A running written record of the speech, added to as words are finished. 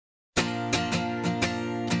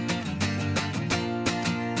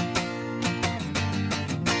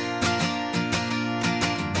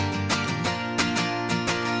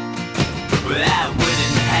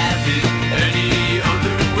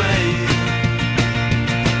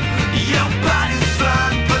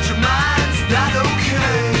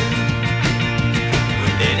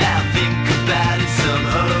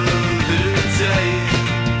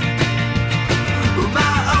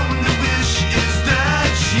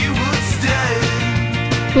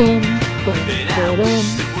Boom, boom, boom,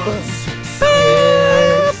 boom.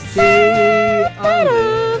 It's the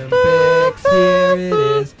Olympics. Here it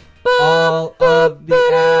is. All of the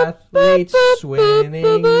athletes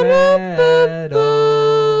winning medals.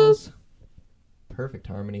 Perfect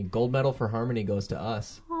harmony. Gold medal for harmony goes to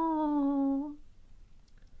us. Oh.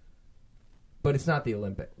 But it's not the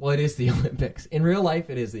Olympics. Well, it is the Olympics. In real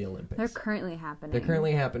life, it is the Olympics. They're currently happening. They're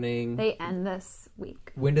currently happening. They end this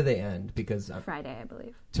week. When do they end? Because Friday, I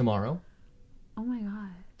believe. tomorrow? Oh my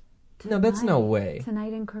god. No, that's no way.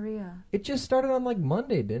 Tonight in Korea. It just started on like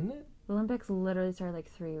Monday, didn't it? The Olympics literally started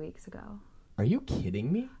like 3 weeks ago. Are you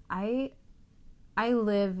kidding me? I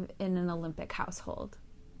live in an Olympic household.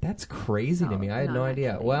 That's crazy to me. I had no not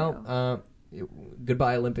idea. kidding Well,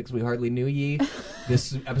 goodbye Olympics. We hardly knew ye.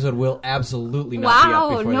 This episode will absolutely not be up Wow,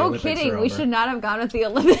 before the no Olympics kidding. are We over. should not have gone with the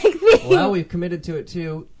Olympic theme. Well, we've committed to it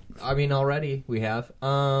too. I mean, already we have.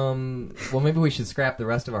 Well, maybe we should scrap the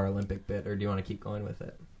rest of our Olympic bit, or do you want to keep going with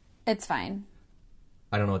it? It's fine.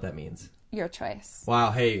 I don't know what that means. Your choice.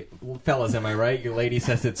 Wow, hey, fellas, am I right? Your lady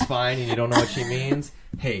says it's fine and you don't know what she means?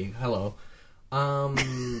 Hey, hello.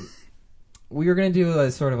 We were going to do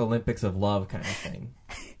a sort of Olympics of love kind of thing.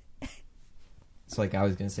 It's like I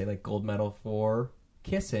was going to say, like, gold medal for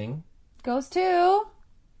kissing Goes to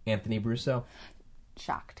Anthony Brousseau.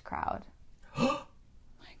 shocked crowd. Oh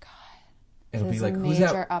my god. It'll This be is like, a who's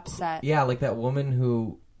major that? upset. Yeah, like that woman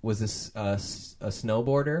who was a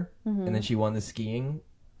snowboarder, Mm-hmm. and then she won the skiing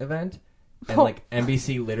event. And, Oh. like,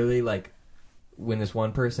 NBC literally, like, when this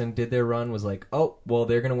one person did their run, was like, oh, well,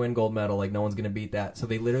 they're going to win gold medal. Like, no one's going to beat that. So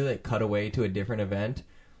they literally, like, cut away to a different event.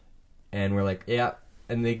 And we're like, yeah.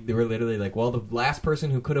 And they were literally like, well, the last person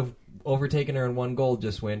who could have overtaken her and won gold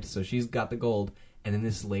just went. So she's got the gold. And then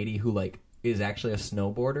this lady who, like, is actually a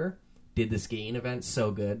snowboarder did the skiing event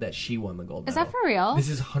so good that she won the gold Is medal. that for real? This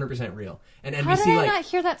is 100% real. And How NBC, did I like, not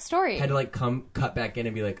hear that story? had to, like, cut back in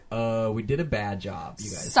and be like, we did a bad job, you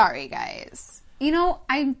guys. Sorry, guys. You know,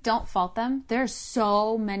 I don't fault them. There's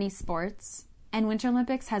so many sports, and Winter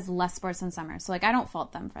Olympics has less sports than summer. So, like, I don't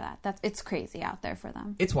fault them for that. It's crazy out there for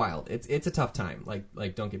them. It's wild. It's a tough time.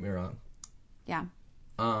 Like don't get me wrong. Yeah.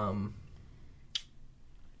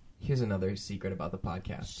 Here's another secret about the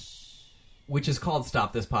podcast, which is called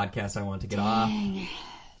Stop This Podcast, I Want to Get Off.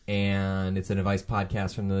 And it's an advice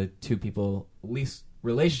podcast from the two people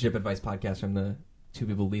relationship advice podcast from the two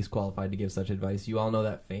people least qualified to give such advice. You all know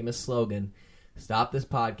that famous slogan, Stop This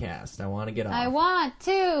Podcast, I Want to Get Off. I want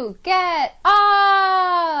to get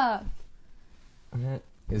off. That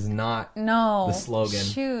is not No. the slogan.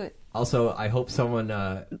 Shoot. Also, I hope someone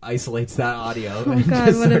isolates that audio. Oh and god,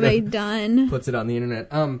 just what sort have I of done? puts it on the internet.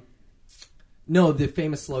 No, the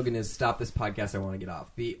famous slogan is Stop This Podcast, I Want to Get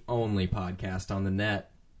Off. The only podcast on the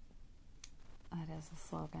net. That is a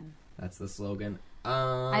slogan. That's the slogan.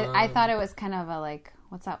 I thought it was kind of a, like,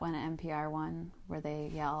 what's that one, NPR one, where they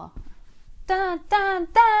yell, dun, dun,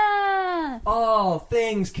 dun! All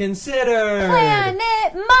things considered.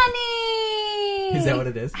 Planet Money! Is that what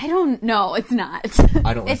it is? I don't know. It's not.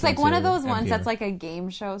 I don't It's listen like one to of those ones NPR. that's like a game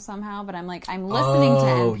show somehow, but I'm like, I'm listening to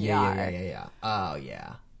NPR. Yeah. Oh,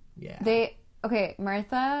 yeah. Okay,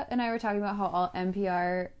 Martha and I were talking about how all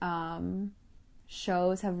NPR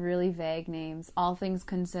shows have really vague names. All Things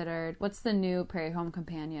Considered. What's the new Prairie Home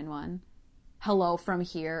Companion one? Hello from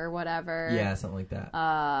Here or whatever. Yeah, something like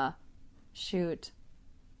that. Shoot.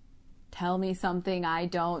 Tell me something I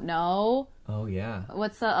don't know. Oh, yeah.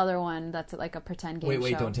 What's the other one that's like a pretend game show?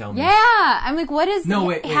 Wait, don't tell me. Yeah! I'm like, what is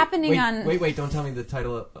happening on... Wait, don't tell me the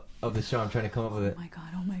title of the show. I'm trying to come up with it.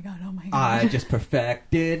 Oh my god. I just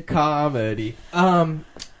perfected comedy.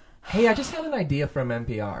 Hey, I just had an idea from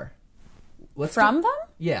NPR. From them?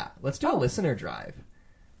 Yeah, let's do a listener drive.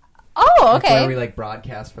 Oh, Like okay. where we like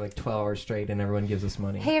broadcast for like 12 hours straight and everyone gives us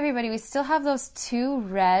money. Hey everybody, we still have those 2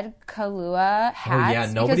 red Kahlua hats. Oh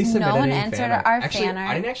yeah, nobody because submitted no one any entered fan art. our Actually, fan art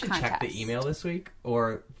I didn't actually check contest. the email this week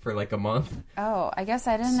or for like a month. Oh, I guess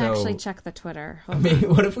I didn't So- actually check the Twitter. I mean,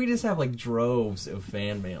 what if we just have like droves of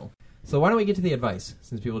fan mail? So why don't we get to the advice,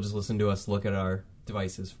 since people just listen to us look at our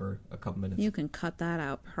devices for a couple minutes. You can cut that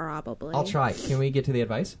out, probably. I'll try. Can we get to the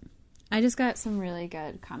advice? I just got some really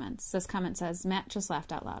good comments. This comment says, Matt just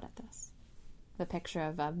laughed out loud at this. The picture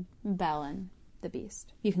of Belle and the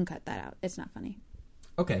Beast. You can cut that out. It's not funny.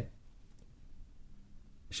 Okay.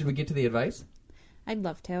 Should we get to the advice? I'd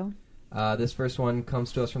love to. This first one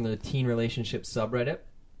comes to us from the teen relationship subreddit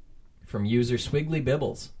from user Swiggly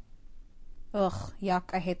Bibbles. Ugh, yuck.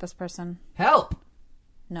 I hate this person. Help!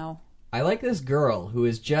 No. I like this girl who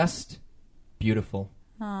is just beautiful.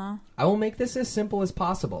 Aw. I will make this as simple as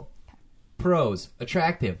possible. Pros: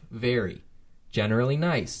 attractive, very. Generally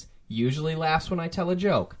nice. Usually laughs when I tell a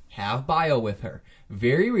joke. Have bio with her.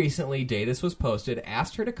 Very recently, day this was posted,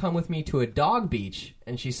 asked her to come with me to a dog beach,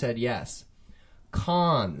 and she said yes.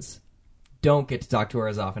 Cons. Don't get to talk to her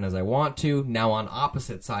as often as I want to. Now on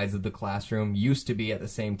opposite sides of the classroom. Used to be at the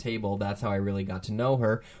same table. That's how I really got to know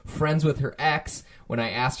her. Friends with her ex. When I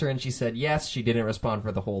asked her and she said yes, she didn't respond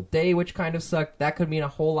for the whole day, which kind of sucked. That could mean a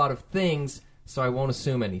whole lot of things, so I won't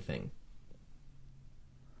assume anything.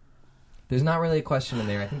 There's not really a question in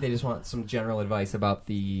there. I think they just want some general advice about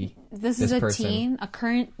This is a person. Teen? A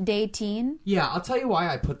current day teen? Yeah, I'll tell you why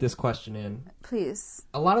I put this question in. Please.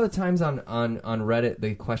 A lot of the times on Reddit,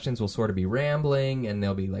 the questions will sort of be rambling, and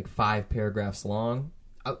they'll be like 5 paragraphs long.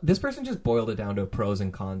 This person just boiled it down to a pros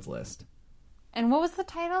and cons list. And what was the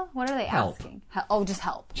title? What are they help. Asking? Oh, just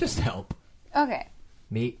help. Just help. Okay.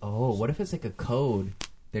 What if it's like a code?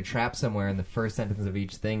 They're trapped somewhere, and the first sentence of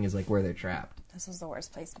each thing is like where they're trapped. This was the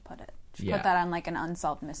worst place to put it. Should put that on like an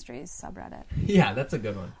Unsolved Mysteries subreddit. Yeah, that's a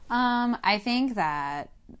good one. I think that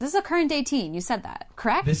this is a current day teen. You said that,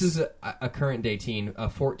 correct? This is a current day teen, a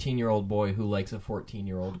 14-year-old boy who likes a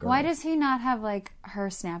 14-year-old girl. Why does he not have like her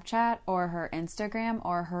Snapchat or her Instagram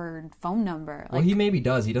or her phone number? Well, he maybe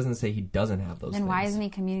does. He doesn't say he doesn't have those. Then things. why isn't he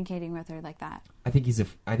communicating with her like that? I think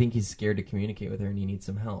he's scared to communicate with her, and he needs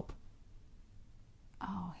some help.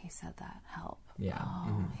 Oh, he said that. Help. Yeah.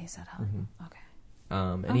 Oh, he said help. Mm-hmm. Okay.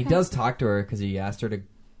 And he does talk to her because he asked her to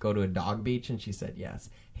go to a dog beach, and she said yes.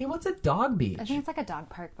 Hey, what's a dog beach? I think it's like a dog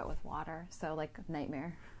park, but with water. So, like,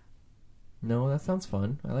 nightmare. No, that sounds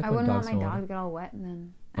fun. I wouldn't want my dog to get all wet and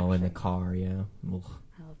then... Actually, in the car, yeah. Ugh.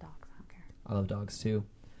 I love dogs. I don't care. I love dogs, too.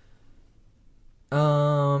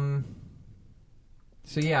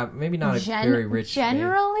 So, yeah, maybe not a very rich...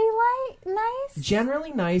 Generally nice?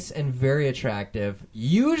 Generally nice and very attractive.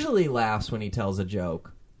 Usually laughs when he tells a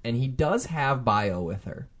joke. And he does have bio with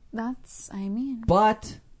her.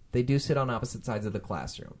 But they do sit on opposite sides of the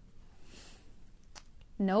classroom.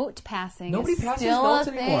 Note passing Nobody is passes still notes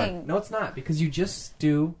a anymore. thing. No, it's not, because you just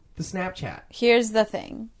do the Snapchat. Here's the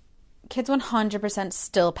thing. Kids 100%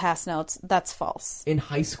 still pass notes. That's false. In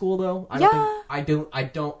high school, though? I'm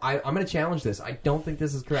going to challenge this. I don't think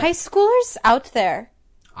this is correct. High schoolers out there.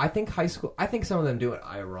 I think some of them do it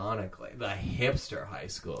ironically. The hipster high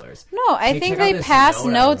schoolers. No, I think they pass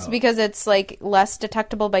notes because it's like less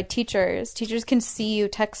detectable by teachers. Teachers can see you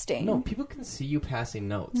texting. No, people can see you passing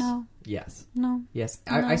notes. No. Yes. No. Yes.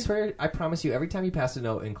 No. I swear, I promise you, every time you passed a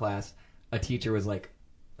note in class, a teacher was like,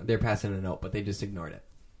 they're passing a note, but they just ignored it.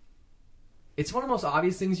 It's one of the most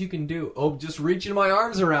obvious things you can do. Oh, just reaching my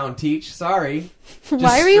arms around, teach. Sorry.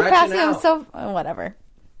 Why are you passing them so... Whatever.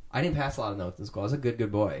 I didn't pass a lot of notes in school. I was a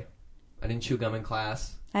good boy. I didn't chew gum in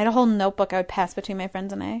class. I had a whole notebook I would pass between my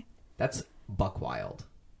friends and I. That's buck wild.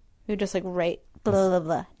 We would just like write blah blah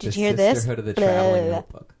blah. Did you hear this? Sisterhood of the blah, Traveling blah.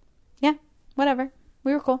 Notebook. Yeah, whatever.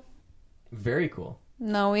 We were cool. Very cool.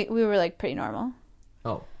 No, we were like pretty normal.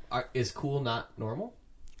 Oh, is cool not normal?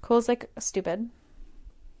 Cool's like stupid.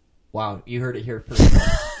 Wow, you heard it here first.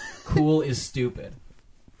 Cool is stupid.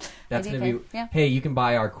 That's going to be... Yeah. Hey, you can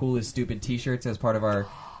buy our Cool is Stupid t-shirts as part of our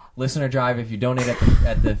listener drive. If you donate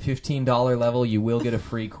at the $15 level, you will get a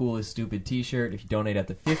free Cool is Stupid t-shirt. If you donate at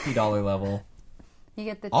the $50 level, you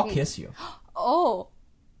get the I'll kiss you. Oh.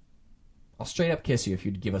 I'll straight up kiss you if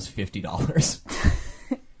you'd give us $50.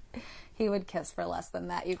 He would kiss for less than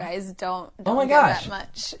that. You guys don't oh my get gosh. that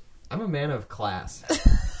much. I'm a man of class.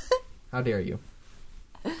 How dare you?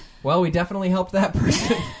 Well, we definitely helped that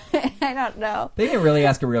person. I don't know. They didn't really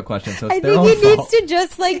ask a real question, so it's I their own think he fault. needs to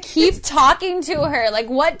just like keep talking to her. Like,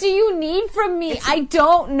 what do you need from me? I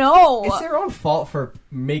don't know. It's their own fault for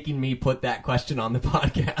making me put that question on the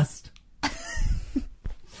podcast.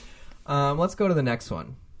 Let's go to the next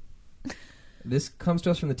one. This comes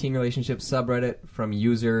to us from the teen relationship subreddit from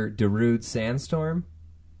user Darude Sandstorm.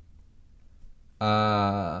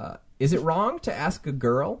 Is it wrong to ask a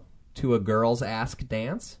girl to a girls ask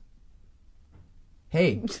dance?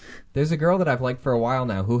 Hey, there's a girl that I've liked for a while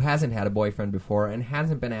now who hasn't had a boyfriend before and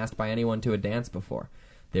hasn't been asked by anyone to a dance before.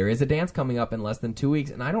 There is a dance coming up in less than 2 weeks,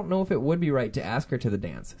 and I don't know if it would be right to ask her to the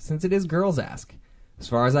dance, since it is girls ask. As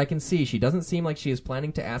far as I can see, she doesn't seem like she is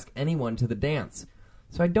planning to ask anyone to the dance,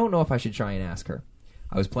 so I don't know if I should try and ask her.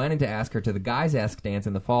 I was planning to ask her to the guys ask dance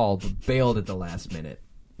in the fall, but bailed at the last minute.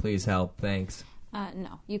 Please help, thanks.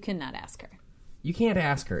 No, you cannot ask her. You can't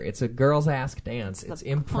ask her. It's a girls ask dance. It's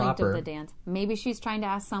improper. Point of the dance. Maybe she's trying to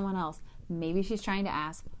ask someone else. Maybe she's trying to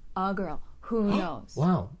ask a girl. Who knows?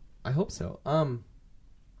 Wow. I hope so.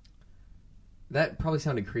 That probably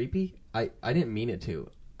sounded creepy. I didn't mean it to.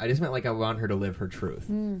 I just meant like I want her to live her truth.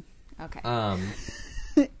 Okay. I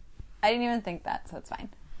didn't even think that, so it's fine.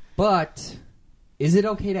 But Is it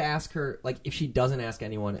okay to ask her, like, if she doesn't ask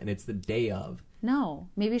anyone and it's the day of? No.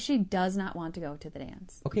 Maybe she does not want to go to the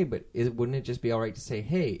dance. Okay, but wouldn't it just be all right to say,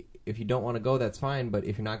 hey, if you don't want to go, that's fine, but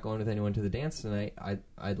if you're not going with anyone to the dance tonight,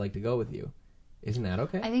 I'd like to go with you. Isn't that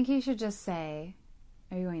okay? I think you should just say,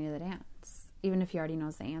 are you going to the dance? Even if he already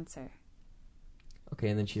knows the answer. Okay,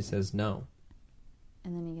 and then she says no.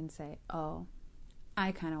 And then you can say, oh,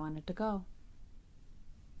 I kind of wanted to go.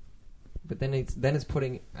 But then it's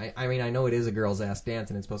putting... I mean, I know it is a girl's ass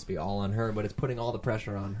dance and it's supposed to be all on her, but it's putting all the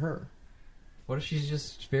pressure on her. What if she's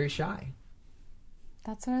just very shy?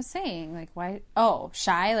 That's what I was saying. Like, why? Oh,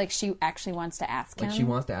 shy? Like, she actually wants to ask him? Like, she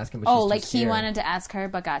wants to ask him, but she's too like scared. he wanted to ask her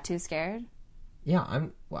but got too scared? Yeah,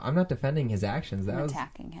 I'm not defending his actions. I'm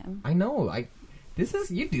attacking him. I know.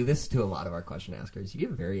 You do this to a lot of our question askers. You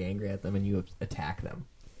get very angry at them and you attack them.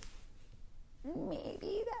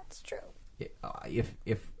 Maybe that's true.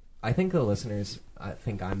 If I think the listeners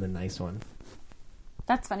think I'm the nice one.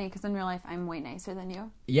 That's funny because in real life I'm way nicer than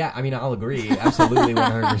you. Yeah, I mean, I'll agree. Absolutely,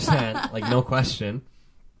 100%. Like, no question.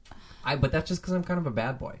 But that's just because I'm kind of a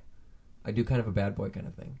bad boy. I do kind of a bad boy kind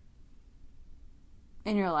of thing.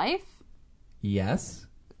 In your life? Yes.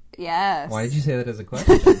 Yes. Why did you say that as a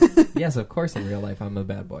question? Yes, of course in real life I'm a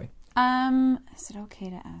bad boy. Is it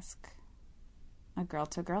okay to ask a girl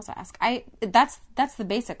to girls ask? That's the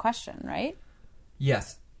basic question, right?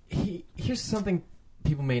 Yes. Here's something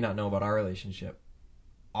people may not know about our relationship.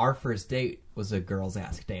 Our first date was a girls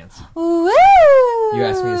ask dance. Woo! You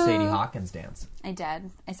asked me to Sadie Hawkins dance. I did.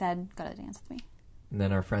 I said, go to the dance with me. And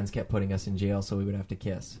then our friends kept putting us in jail so we would have to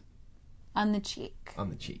kiss. On the cheek. On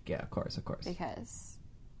the cheek, yeah, of course. Because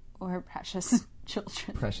we're precious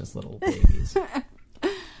children. Precious little babies.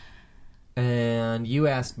 And you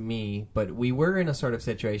asked me, but we were in a sort of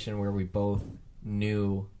situation where we both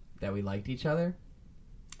knew that we liked each other.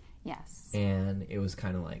 Yes. And it was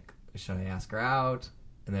kind of like, should I ask her out?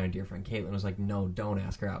 And then our dear friend Caitlin was like, no, don't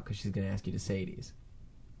ask her out because she's going to ask you to Sadie's.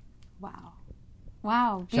 Wow.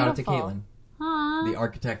 Wow, beautiful. Shout out to Caitlin. Aww. The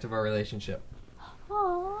architect of our relationship.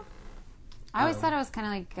 Aww. I always thought it was kind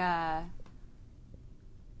of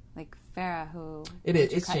like Farrah, who...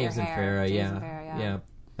 It's James and Farrah, yeah.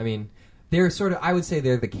 I mean, they're sort of, I would say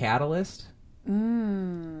they're the catalyst. Okay.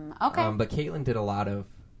 But Caitlin did a lot of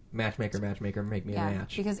matchmaker, make me a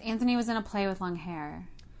match. Because Anthony was in a play with long hair.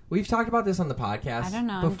 We've talked about this on the podcast. I don't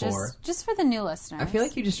know. Before. Just for the new listeners. I feel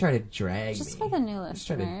like you just try to drag me. Just for the new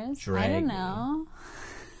listeners. I don't know.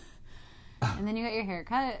 And then you got your hair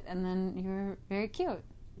cut, and then you were very cute.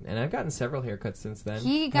 And I've gotten several haircuts since then.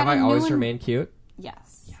 Have I always remained cute?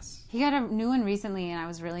 Yes. Yes. He got a new one recently, and I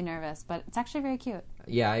was really nervous, but it's actually very cute.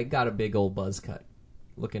 Yeah, I got a big old buzz cut.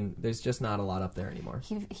 There's just not a lot up there anymore.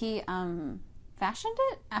 He fashioned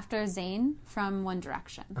it after Zayn from One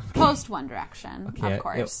Direction. Okay. Post One Direction, of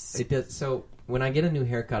course. It does. So when I get a new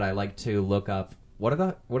haircut, I like to look up what are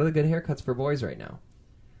the good haircuts for boys right now.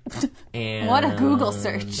 And what a Google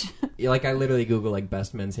search! Like, I literally Google like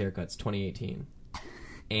best men's haircuts 2018,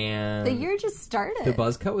 and the year just started. The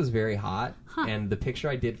buzz cut was very hot, and the picture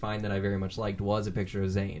I did find that I very much liked was a picture of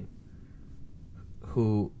Zayn,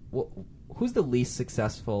 who's the least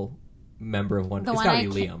successful member of one. It's gotta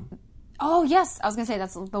be Liam. Oh yes, I was gonna say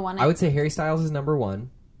that's the one. I would say Harry Styles is number one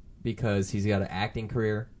because he's got an acting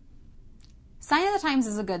career. Sign of the Times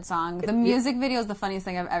is a good song. The music video is the funniest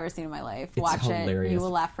thing I've ever seen in my life. Watch hilarious. it. You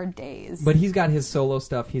will laugh for days. But he's got his solo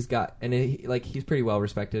stuff. He's pretty well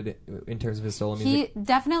respected in terms of his solo music. He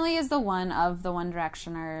definitely is the one of the One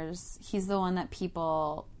Directioners. He's the one that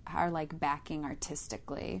people are like backing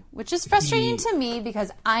artistically, which is frustrating to me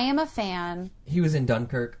because I am a fan. He was in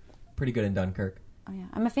Dunkirk. Pretty good in Dunkirk. Oh yeah.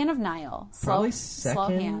 I'm a fan of Niall. Probably second.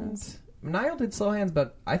 Slow Hands. Niall did Slow Hands,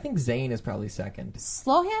 but I think Zayn is probably second.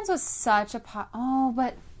 Slow Hands was such a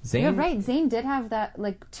but Zayn, you're right. Zayn did have that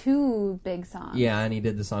like 2 big songs. Yeah, and he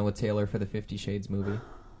did the song with Taylor for the 50 Shades movie.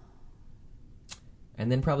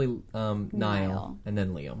 And then probably Niall, and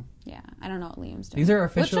then Liam. Yeah, I don't know what Liam's doing. These are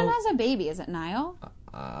official. Which one has a baby? Is it Niall?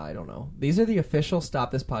 I don't know. These are the official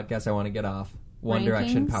Stop This Podcast I Want to Get Off One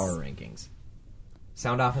Direction Power Rankings.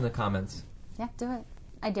 Sound off in the comments. Yeah, do it.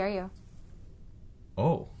 I dare you.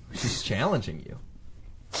 Oh. She's challenging you.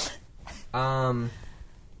 Forgot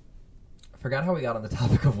how we got on the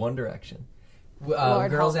topic of One Direction.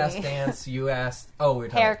 Girls asked dance. You asked. Oh, we were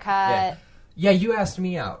talking. Haircut. Yeah, you asked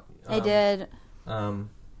me out. I did.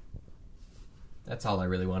 That's all I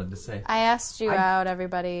really wanted to say. I asked you out,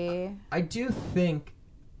 everybody. I do think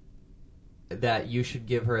that you should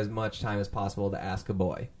give her as much time as possible to ask a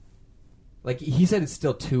boy. Like, he said it's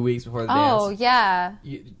still 2 weeks before the dance. Oh, yeah.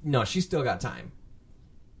 No, she's still got time.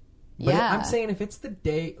 But Yeah. I'm saying if it's the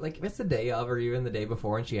day, like if it's the day of or even the day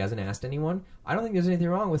before and she hasn't asked anyone, I don't think there's anything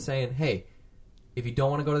wrong with saying, hey, if you don't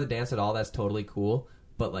want to go to the dance at all, that's totally cool.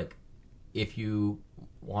 But like, if you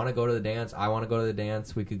want to go to the dance, I want to go to the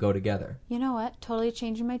dance, we could go together. You know what? Totally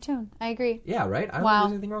changing my tune. I agree. Yeah, right? I don't Wow. think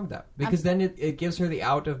there's anything wrong with that. Because then it gives her the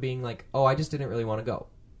out of being like, oh, I just didn't really want to go.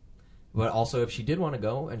 But also, if she did want to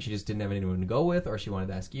go and she just didn't have anyone to go with, or she wanted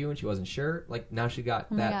to ask you and she wasn't sure, like now she got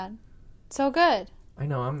Oh that. my God. So good. I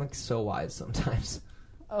know, I'm like so wise sometimes.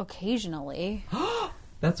 Occasionally.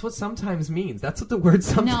 That's what sometimes means. That's what the word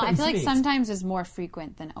sometimes means. No, I feel like sometimes is more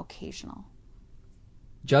frequent than occasional.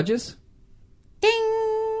 Judges?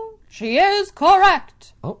 Ding! She is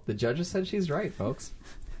correct. Oh, the judges said she's right, folks.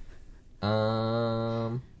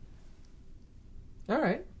 All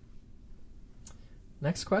right.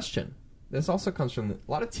 Next question. This also comes from a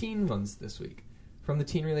lot of teen ones this week. From the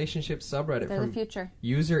teen relationship subreddit. They're from the future.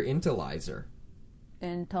 User Intelizer.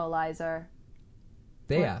 Intelizer.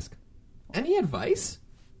 They ask, any advice?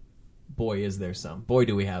 Boy, is there some. Boy,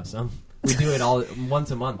 do we have some. We do it all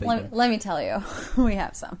once a month. Let me tell you, we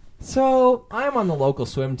have some. So, I'm on the local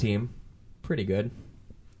swim team. Pretty good.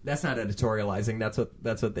 That's not editorializing.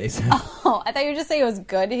 That's what they said. Oh, I thought you were just saying it was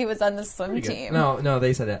good. He was on the swim Pretty good. team. No,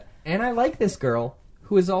 they said that. And I like this girl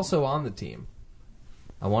who is also on the team.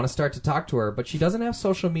 I want to start to talk to her, but she doesn't have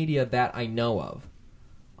social media that I know of.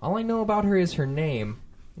 All I know about her is her name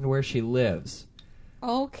and where she lives.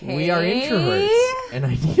 Okay. We are introverts, and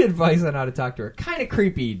I need advice on how to talk to her. Kind of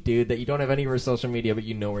creepy, dude, that you don't have any of her social media, but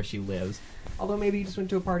you know where she lives. Although maybe you just went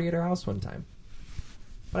to a party at her house one time.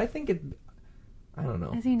 But I think I don't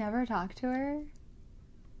know. Has he never talked to her?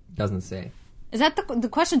 Doesn't say. Is that the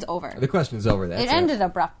question's over? The question's over. That's it ended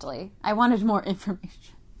abruptly. I wanted more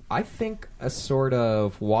information. I think a sort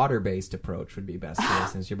of water-based approach would be best here,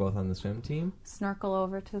 since you're both on the swim team. Snorkel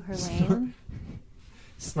over to her lane.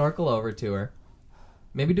 Snorkel over to her.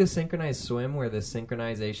 Maybe do a synchronized swim where the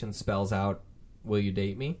synchronization spells out, will you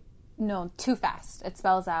date me? No, too fast. It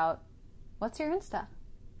spells out, what's your Insta?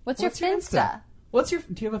 What's your Finsta? Do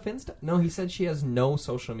you have a Finsta? No, he said she has no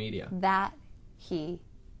social media. That he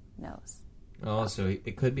knows. Oh, so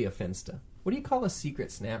it could be a Finsta. What do you call a secret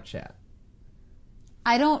Snapchat?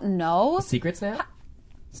 I don't know. A secret Snap?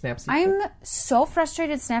 Snap secret? I'm so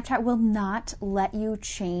frustrated Snapchat will not let you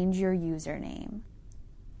change your username.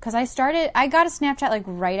 Because I got a Snapchat like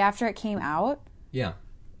right after it came out. Yeah.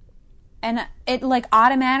 And it like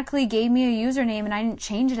automatically gave me a username and I didn't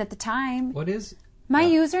change it at the time. What is... My do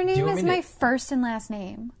you username want is me to- my first and last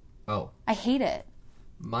name. Oh. I hate it.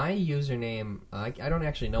 My username, I don't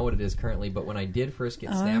actually know what it is currently, but when I did first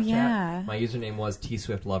get Snapchat, yeah. my username was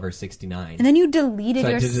TSwiftLover69. And then you deleted So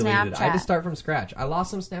your I did delete Snapchat. it. I had to start from scratch. I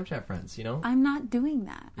lost some Snapchat friends, you know? I'm not doing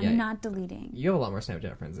that. Yeah. I'm not deleting. You have a lot more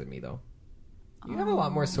Snapchat friends than me, though. You have a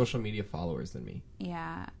lot more social media followers than me.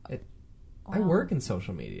 Yeah. I work in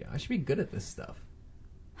social media. I should be good at this stuff.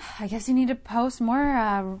 I guess you need to post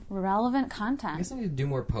more relevant I content. guess I need to do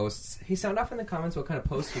more posts. Hey, sound off in the comments what kind of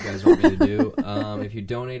posts you guys want me to do. If you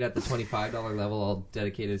donate at the $25 level, I'll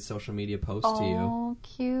dedicate a social media post to you. Oh,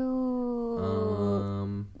 cute.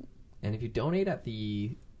 And if you donate at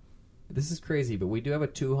the... This is crazy, but we do have a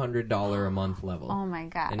 $200 a month level. Oh my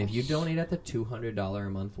gosh. And if you donate at the $200 a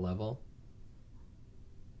month level...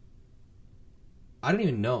 I don't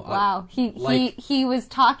even know. Wow, he was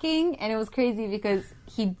talking, and it was crazy because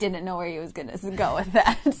he didn't know where he was going to go with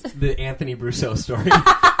that. The Anthony Brousseau story.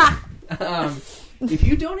 If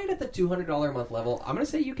you donate at the $200 a month level, I'm going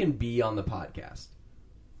to say you can be on the podcast.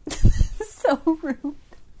 So rude.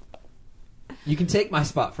 You can take my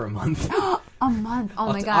spot for a month. A month.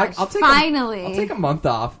 Oh my gosh. I'll take Finally. I'll take a month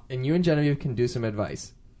off, and you and Genevieve can do some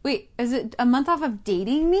advice. Wait, is it a month off of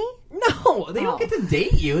dating me? No, they don't get to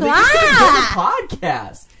date you. They just get to do the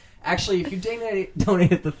podcast. Actually, if you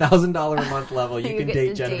donate at the $1,000 a month level, you can get date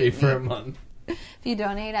to Genevieve date for me. a month. If you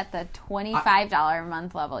donate at the $25 a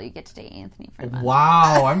month level, you get to date Anthony for a month.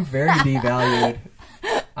 Wow, I'm very devalued.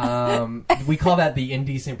 We call that the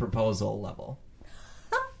indecent proposal level.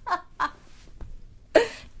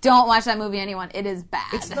 Don't watch that movie, anyone. It is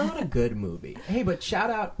bad. It's not a good movie. Hey, but shout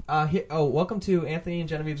out. Welcome to Anthony and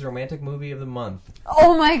Genevieve's romantic movie of the month.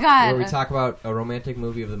 Oh my god. Where we talk about a romantic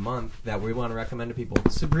movie of the month that we want to recommend to people.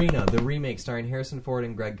 Sabrina, the remake starring Harrison Ford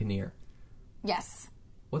and Greg Kinnear. Yes.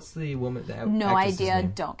 What's the woman? No actress's idea.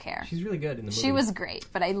 name? Don't care. She's really good in the movie. She was great,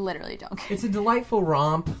 but I literally don't care. It's a delightful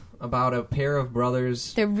romp about a pair of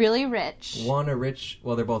brothers. They're really rich. One a rich,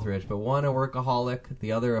 well, they're both rich, but one a workaholic,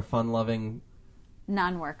 the other a fun-loving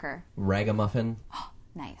Non-worker. ragamuffin.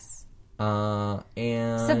 Nice.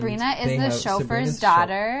 And Sabrina is the chauffeur's Sabrina's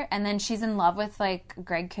daughter, and then she's in love with like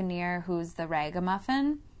Greg Kinnear, who's the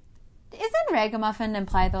ragamuffin. Isn't ragamuffin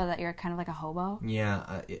imply, though, that you're kind of like a hobo?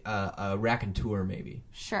 Yeah, a raconteur, maybe.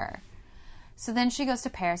 Sure. So then she goes to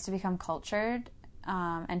Paris to become cultured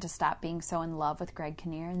and to stop being so in love with Greg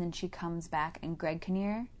Kinnear. And then she comes back, and Greg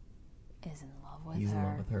Kinnear is in love with her. He's in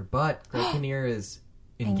love with her. But Greg Kinnear is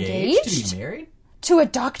engaged to be married? To a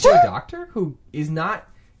doctor? To a doctor who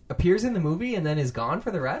appears in the movie and then is gone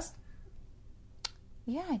for the rest?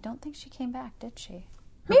 Yeah, I don't think she came back, did she?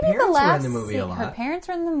 Her parents were in the movie a lot. Her parents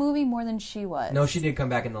were in the movie more than she was. No, she did come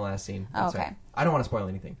back in the last scene. That's okay. Right. I don't want to spoil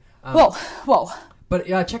anything. Whoa. But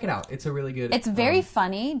check it out. It's a really good... It's very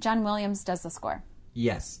funny. John Williams does the score.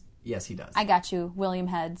 Yes, he does. I got you. William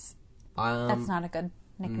Heads. That's not a good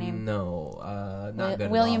nickname. No, not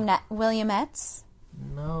good William at all. Williamettes?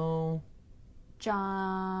 No.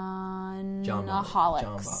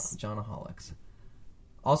 Johnaholics. Johnaholics.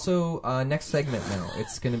 Also, next segment now.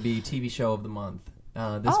 It's going to be TV show of the month.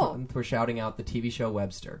 This month we're shouting out the TV show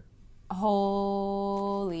Webster.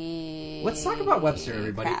 Holy. Let's talk about Webster,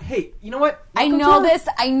 everybody. Crap. Hey, you know what? I know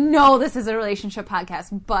this is a relationship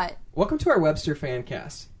podcast, but... Welcome to our Webster fan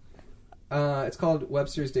cast. It's called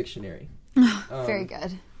Webster's Dictionary. Very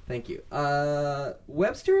good. Thank you.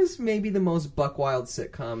 Webster is maybe the most buck-wild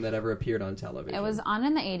sitcom that ever appeared on television. It was on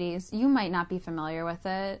in the 80s. You might not be familiar with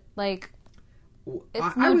it. Like...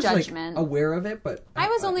 It's I was judgment. Aware of it, but I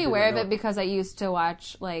was only aware of it because I used to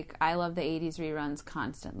watch I Love the 80s reruns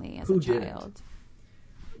constantly as a child.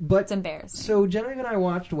 But it's embarrassing. So Genevieve and I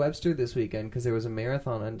watched Webster this weekend because there was a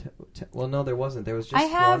marathon on. Well, no, there wasn't. There was just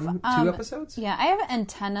two episodes. Yeah, I have an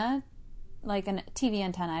antenna, like a TV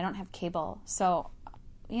antenna. I don't have cable, so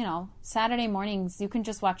Saturday mornings you can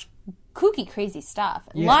just watch kooky, crazy stuff.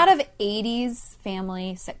 Yeah. A lot of 80s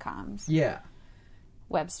family sitcoms. Yeah.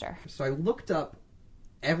 Webster. So I looked up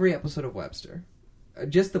every episode of Webster.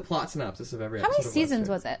 Just the plot synopsis of every episode of Webster. How many seasons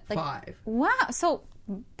was it? 5. Wow. So,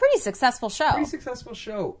 pretty successful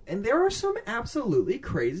show. And there are some absolutely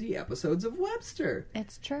crazy episodes of Webster.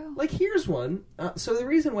 It's true. Like, here's one. So the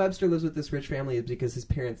reason Webster lives with this rich family is because his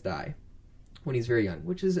parents die when he's very young,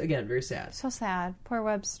 which is, again, very sad. So sad. Poor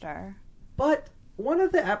Webster. But one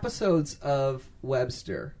of the episodes of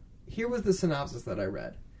Webster, here was the synopsis that I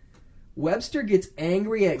read. Webster gets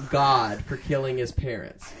angry at God for killing his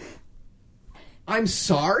parents. I'm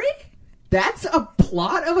sorry? That's a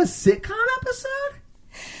plot of a sitcom episode?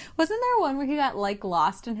 Wasn't there one where he got,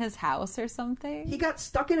 lost in his house or something? He got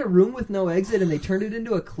stuck in a room with no exit and they turned it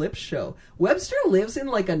into a clip show. Webster lives in,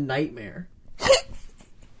 a nightmare.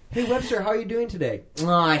 Hey, Webster, how are you doing today? Oh,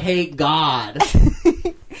 I hate God.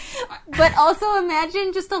 But also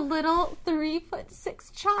imagine just a little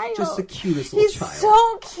 3'6" child. Just the cutest little child. He's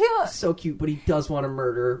so cute. So cute, but he does want to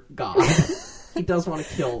murder God. He does want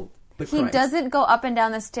to kill the Christ. He doesn't go up and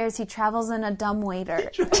down the stairs. He travels in a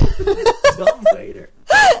dumbwaiter.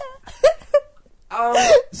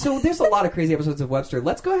 So there's a lot of crazy episodes of Webster.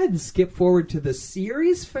 Let's go ahead and skip forward to the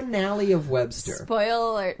series finale of Webster.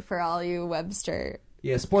 Spoiler alert for all you Webster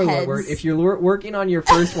Yeah, spoiler alert. If you're working on your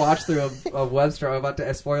first watch through of Webster, I'm about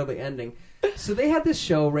to spoil the ending. So they had this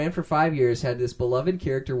show, ran for 5 years, had this beloved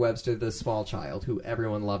character, Webster, the small child, who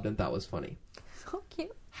everyone loved and thought was funny. So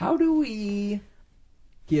cute. How do we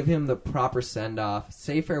give him the proper send-off,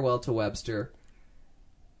 say farewell to Webster,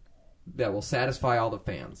 that will satisfy all the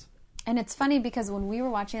fans? And it's funny because when we were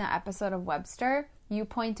watching that episode of Webster, you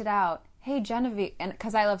pointed out, hey, Genevieve, and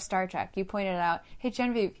because I love Star Trek, you pointed out, hey,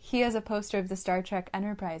 Genevieve, he has a poster of the Star Trek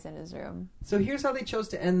Enterprise in his room. So here's how they chose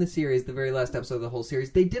to end the series, the very last episode of the whole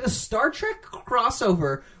series. They did a Star Trek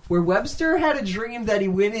crossover where Webster had a dream that he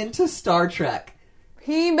went into Star Trek.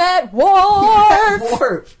 He met Worf!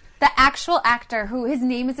 Worf! The actual actor, who his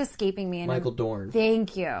name is escaping me. Michael Dorn.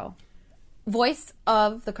 Thank you. Voice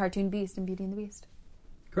of the cartoon Beast in Beauty and the Beast.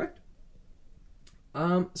 Correct.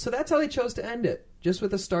 So that's how they chose to end it. Just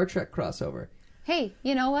with a Star Trek crossover. Hey,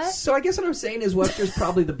 you know what? So I guess what I'm saying is Webster's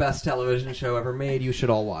probably the best television show ever made. You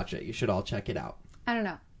should all watch it. You should all check it out. I don't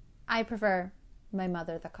know. I prefer My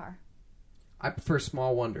Mother the Car. I prefer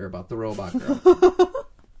Small Wonder about the robot girl.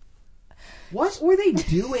 What were they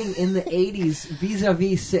doing in the 80s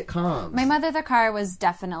vis-a-vis sitcoms? My Mother the Car was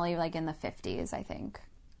definitely in the 50s, I think.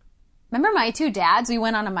 Remember My Two Dads? We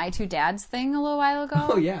went on a My Two Dads thing a little while ago.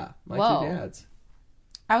 Oh, yeah. My Two Dads.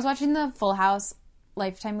 I was watching the Full House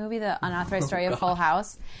Lifetime movie, The Unauthorized Story of Full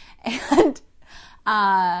House. And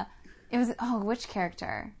it was, which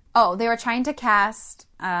character? Oh, they were trying to cast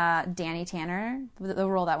Danny Tanner, the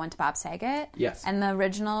role that went to Bob Saget. Yes. And they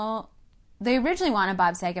originally wanted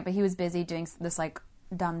Bob Saget, but he was busy doing this,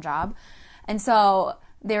 dumb job. And so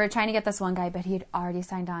they were trying to get this one guy, but he had already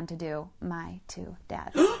signed on to do My Two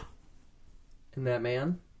Dads. And that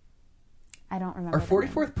man? I don't remember. Our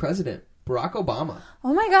 44th president, Barack Obama.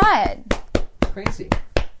 Oh my god. Crazy.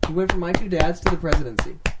 He went from My Two Dads to the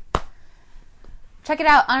presidency. Check it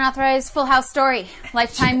out. Unauthorized Full House Story.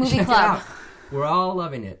 Lifetime Movie Check it Club. out. We're all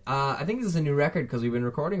loving it. I think this is a new record because we've been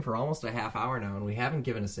recording for almost a half hour now and we haven't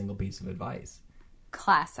given a single piece of advice.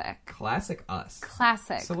 Classic. Classic us.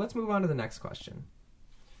 Classic. So let's move on to the next question.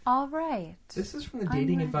 All right. This is from the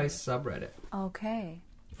Dating Advice subreddit. Okay.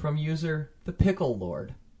 From user The Pickle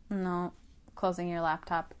Lord. No. Closing your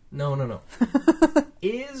laptop. No.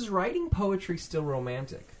 Is writing poetry still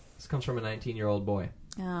romantic? This comes from a 19-year-old boy.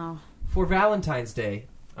 Oh. For Valentine's Day,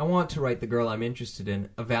 I want to write the girl I'm interested in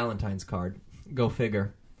a Valentine's card. Go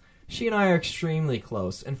figure. She and I are extremely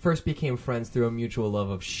close and first became friends through a mutual love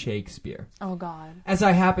of Shakespeare. Oh, God. As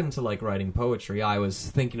I happen to like writing poetry, I was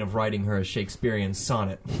thinking of writing her a Shakespearean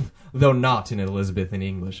sonnet, though not in Elizabethan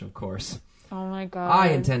English, of course. Oh, my God. I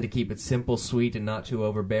intend to keep it simple, sweet, and not too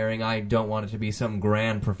overbearing. I don't want it to be some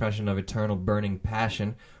grand profession of eternal burning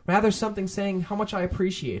passion, rather something saying how much I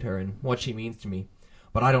appreciate her and what she means to me.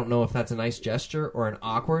 But I don't know if that's a nice gesture or an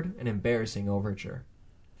awkward and embarrassing overture.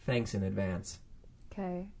 Thanks in advance.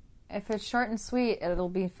 Okay. If it's short and sweet, it'll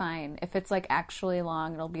be fine. If it's, like, actually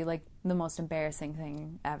long, it'll be, like, the most embarrassing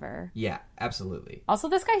thing ever. Yeah, absolutely. Also,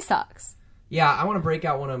 this guy sucks. Yeah, I want to break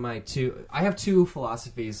out one of my two... I have two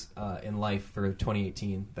philosophies in life for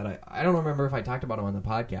 2018 that I don't remember if I talked about them on the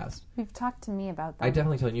podcast. You've talked to me about them. I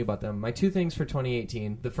definitely told you about them. My two things for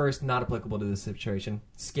 2018. The first, not applicable to this situation.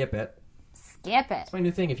 Skip it. Skip it. It's my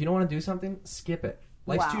new thing. If you don't want to do something, skip it.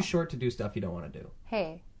 Life's Wow. too short to do stuff you don't want to do.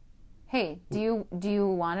 Hey, do you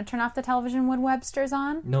want to turn off the television when Webster's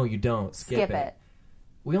on? No, you don't. Skip it. it.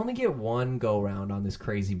 We only get one go-round on this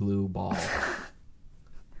crazy blue ball.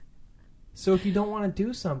 So if you don't want to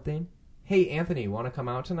do something... Hey, Anthony, want to come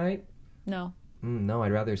out tonight? No. No,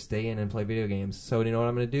 I'd rather stay in and play video games. So do you know what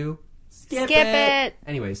I'm going to do? Skip it.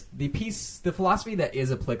 Anyways, the philosophy that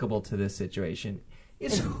is applicable to this situation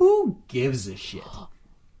is who gives a shit?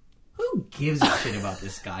 Who gives a shit about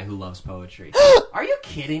this guy who loves poetry? Are you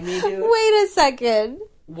kidding me, dude? Wait a second.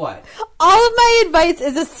 What? All of my advice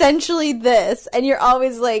is essentially this, and you're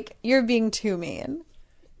always like, you're being too mean.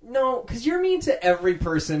 No, because you're mean to every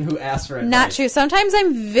person who asks for advice. Not true. Sometimes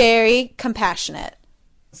I'm very compassionate.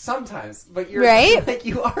 Sometimes, but you're Right? like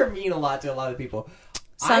you are mean a lot to a lot of people.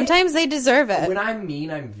 Sometimes they deserve it. When I'm mean,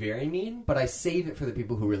 I'm very mean, but I save it for the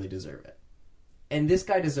people who really deserve it. And this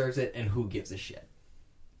guy deserves it, and who gives a shit?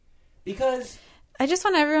 Because I just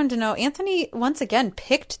want everyone to know Anthony once again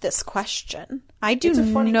picked this question. I do it's a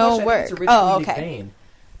funny no question. I work. think it's a Oh, rich comedic okay. vein.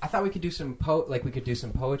 I thought we could do some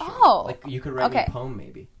poetry. Oh, like you could write me okay. a poem,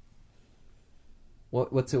 maybe.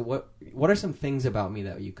 What are some things about me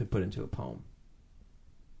that you could put into a poem?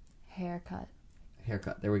 Haircut.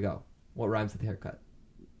 Haircut. There we go. What rhymes with haircut?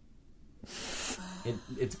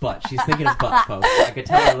 It's butt. She's thinking of butt, folks. I could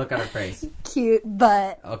tell by the look on her face. Cute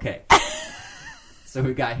butt. Okay. So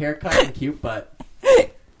we got haircut and cute butt.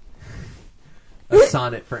 A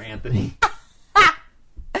sonnet for Anthony.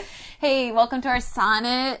 Hey, welcome to our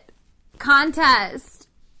sonnet contest.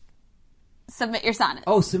 Submit your sonnet.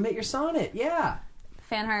 Oh, submit your sonnet. Yeah.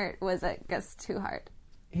 Fan art was, I guess, too hard.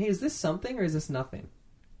 Hey, is this something or is this nothing?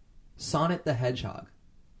 Sonnet the Hedgehog.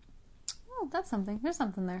 Oh, that's something. There's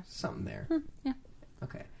something there. Something there. Yeah.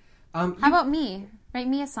 Okay. How about me? Write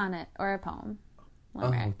me a sonnet or a poem. Oh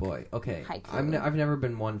Limerick. boy. Okay. Haiku. I've never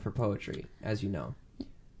been one for poetry, as you know.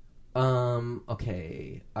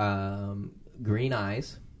 Okay. Green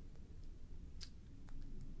eyes.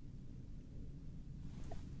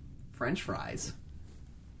 French fries.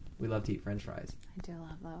 We love to eat French fries. I do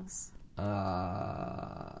love those.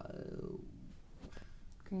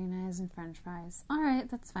 Green eyes and French fries. All right,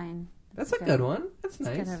 that's fine. That's a good one. That's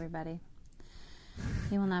nice. Good, everybody.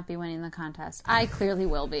 You will not be winning the contest. I clearly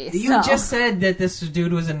will be. You just said that this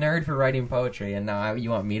dude was a nerd for writing poetry, and now you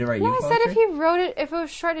want me to write you I poetry? said if he wrote it, if it was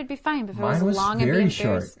short, it'd be fine. But if Mine it was long, very it'd be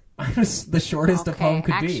short. Mine was the shortest a poem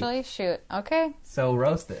could be. Actually, shoot. Okay. So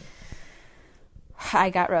roasted.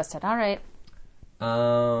 I got roasted. All right.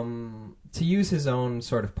 To use his own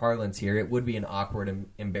sort of parlance here, it would be an awkward and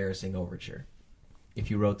embarrassing overture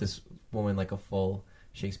if you wrote this woman like a full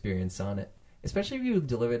Shakespearean sonnet. Especially if you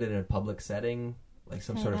delivered it in a public setting, like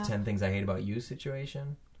some sort of 10 Things I Hate About You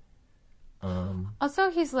situation.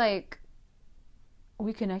 Also, he's like,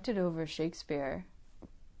 we connected over Shakespeare.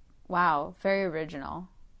 Wow, very original.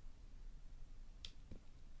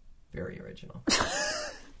 Very original.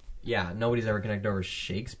 Yeah, nobody's ever connected over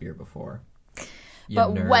Shakespeare before. You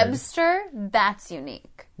But nerd. Webster, that's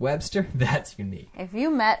unique. Webster, that's unique. If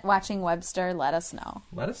you met watching Webster, let us know.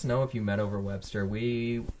 Let us know if you met over Webster.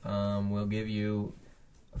 We will give you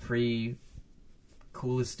a free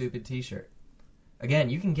coolest stupid t-shirt. Again,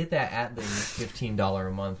 you can get that at the $15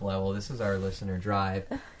 a month level. This is our listener drive,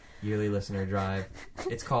 yearly listener drive.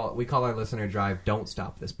 We call our listener drive "Don't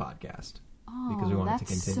Stop This Podcast" because we want it to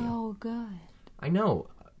continue. That's so good. I know.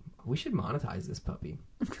 We should monetize this puppy.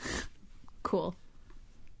 Cool.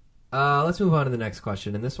 Let's move on to the next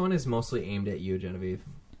question, and this one is mostly aimed at you, Genevieve.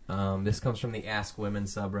 This comes from the Ask Women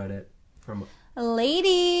subreddit from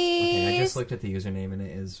Ladies. Okay, I just looked at the username and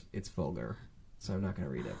it's vulgar, so I'm not going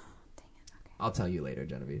to read it. Dang it. Okay. I'll tell you later,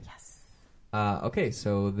 Genevieve. Yes. Okay,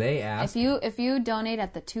 so they asked... If you donate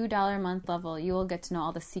at the $2 a month level, you will get to know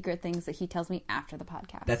all the secret things that he tells me after the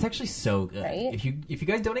podcast. That's actually so good. Right? If you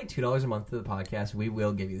guys donate $2 a month to the podcast, we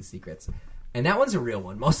will give you the secrets. And that one's a real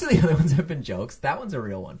one. Most of the other ones have been jokes. That one's a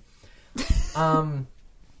real one.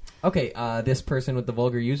 Okay, this person with the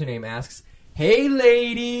vulgar username asks, "Hey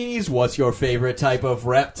ladies, what's your favorite type of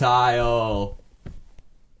reptile?"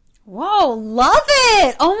 Whoa, love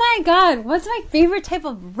it! Oh my god, what's my favorite type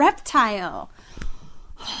of reptile?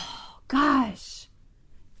 Oh, gosh.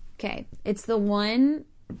 Okay, it's the one...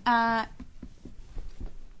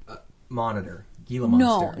 Monitor. Gila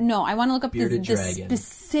monster. No, I want to look up the Bearded dragon.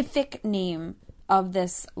 specific name of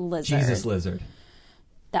this lizard. Jesus lizard.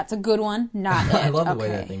 That's a good one. Not it. I love the way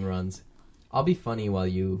Okay. that thing runs. I'll be funny while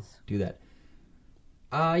you do that.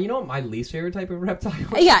 You know what my least favorite type of reptile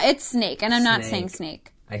is? Yeah, it's snake, and I'm not Snake. saying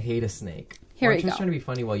snake. I hate a snake. Here I'm we just go. trying to be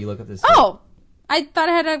funny while you look up this. Oh! I thought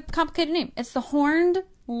it had a complicated name. It's the horned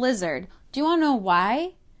lizard. Do you want to know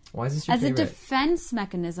why? Why is this your As favorite? a defense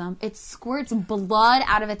mechanism, it squirts blood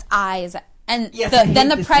out of its eyes, and Yes, I hate then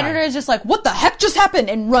the this predator guy. is just like, "What the heck just happened?"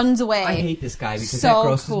 and runs away. I hate this guy because so that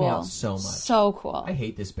grosses cool. me out so much. So cool. I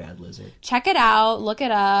hate this bad lizard. Check it out. Look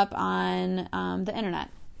it up on the internet.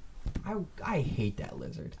 I hate that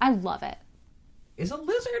lizard. I love it. Is a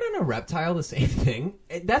lizard and a reptile the same thing?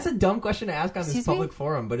 That's a dumb question to ask on this Excuse me? public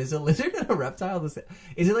forum, but is a lizard and a reptile the same?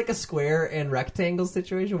 Is it like a square and rectangle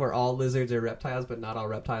situation where all lizards are reptiles, but not all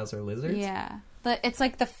reptiles are lizards? Yeah. It's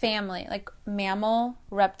like the family, like mammal,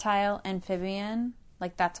 reptile, amphibian.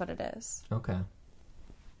 Like that's what it is. Okay.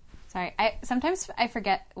 Sorry. Sometimes I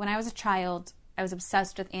forget. When I was a child, I was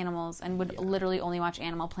obsessed with animals and would literally only watch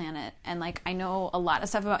Animal Planet. And like I know a lot of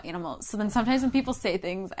stuff about animals. So then sometimes when people say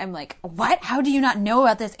things, I'm like, "What? How do you not know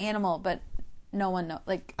about this animal?" But no one knows.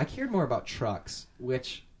 Like I cared more about trucks,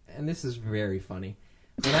 and this is very funny.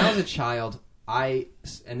 When I was a child, and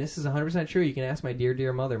this is 100% true, you can ask my dear,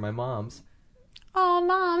 dear mother, my mom's. oh,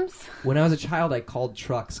 moms. When I was a child, I called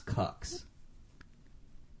trucks cucks,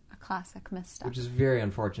 A classic misstep. which is very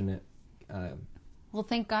unfortunate Well,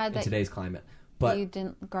 thank God in that today's climate. But you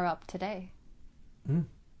didn't grow up today.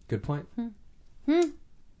 good point.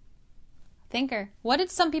 Thinker. What did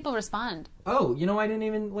some people respond? Oh, I didn't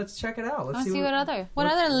even. Let's check it out. Let's see what other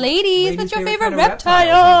what's ladies. What's your favorite kind of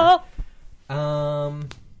reptile? reptiles are.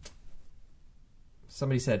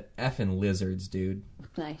 Somebody said effing lizards, dude.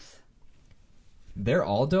 Nice. They're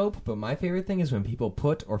all dope, but my favorite thing is when people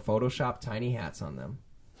put or Photoshop tiny hats on them.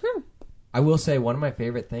 I will say one of my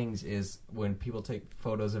favorite things is when people take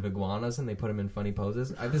photos of iguanas and they put them in funny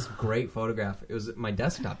poses. I have this great photograph. It was my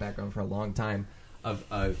desktop background for a long time of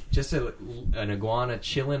just an iguana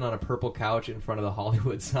chilling on a purple couch in front of the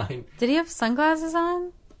Hollywood sign. Did he have sunglasses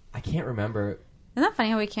on? I can't remember. Isn't that funny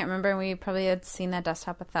how we can't remember and we probably had seen that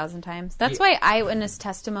desktop 1,000 times? That's why eyewitness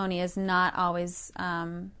testimony is not always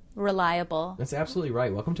reliable. That's absolutely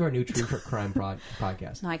right. Welcome to our new True Crime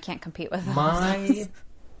podcast. No, I can't compete with My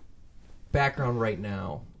background right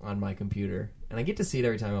now on my computer, and I get to see it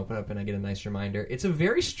every time I open up and I get a nice reminder. It's a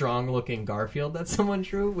very strong looking Garfield that someone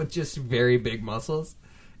drew with just very big muscles.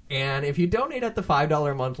 And if you donate at the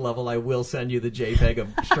 $5 a month level, I will send you the JPEG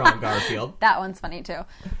of strong Garfield. That one's funny too.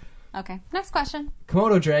 Okay, next question.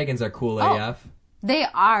 Komodo dragons are cool AF. They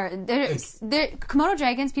are. They're Komodo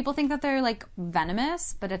dragons. People think that they're like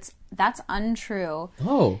venomous, but that's untrue.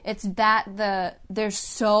 Oh. It's that there's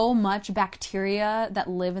so much bacteria that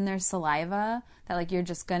live in their saliva that like you're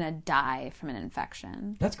just gonna die from an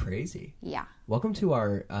infection. That's crazy. Yeah. Welcome to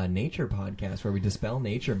our nature podcast where we dispel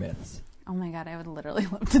nature myths. Oh my god, I would literally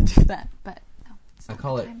love to do that, but no. I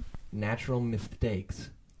call it natural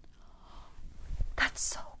mistakes. That's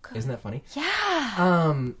so good. Isn't that funny?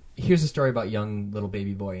 Yeah. Here's a story about young little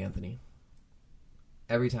baby boy Anthony.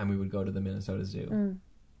 Every time we would go to the Minnesota Zoo,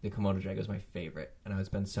 the Komodo dragon was my favorite, and I would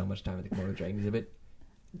spend so much time at the Komodo dragon exhibit.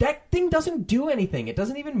 That thing doesn't do anything. It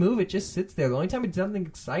doesn't even move. It just sits there. The only time it did something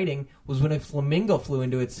exciting was when a flamingo flew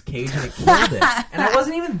into its cage and it killed it. And I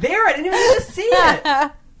wasn't even there. I didn't even get to see it.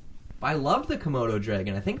 But I loved the Komodo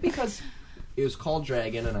dragon. I think because it was called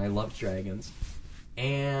Dragon, and I loved dragons.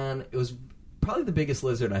 And it was probably the biggest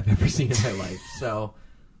lizard I've ever seen in my life. So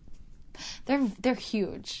They're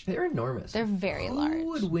huge. they're enormous. They're very large. Who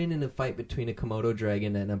would win in a fight between a Komodo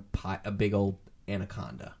dragon and a big old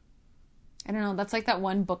anaconda? I don't know. That's like that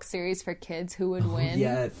one book series for kids. Who would win?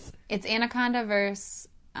 Yes. It's anaconda versus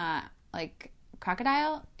like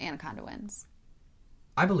crocodile. Anaconda wins.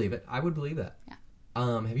 I believe it. I would believe that. Yeah.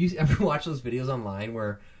 Have you ever watched those videos online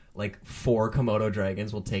where like 4 Komodo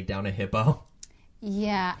dragons will take down a hippo?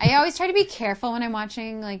 Yeah, I always try to be careful when I'm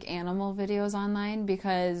watching like animal videos online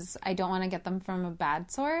because I don't want to get them from a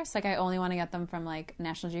bad source. Like I only want to get them from like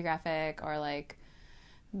National Geographic or like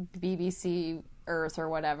BBC Earth or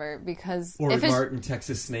whatever. Because Ori if it's, Martin,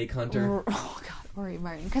 Texas snake hunter. oh god, Ori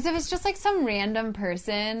Martin. Because if it's just like some random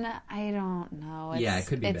person, I don't know. Yeah, it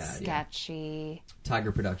could be it's bad, yeah. sketchy.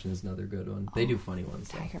 Tiger Production is another good one. They do funny ones.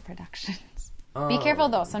 Though. Tiger Productions. Be careful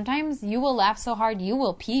though. Sometimes you will laugh so hard you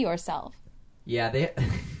will pee yourself. Yeah, they.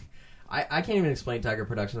 I can't even explain Tiger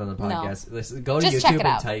Productions on the podcast. Listen, go to Just check YouTube it and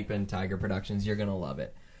out. type in Tiger Productions. You're gonna love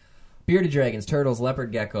it. Bearded dragons, turtles,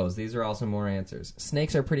 leopard geckos. These are also more answers.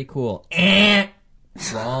 Snakes are pretty cool.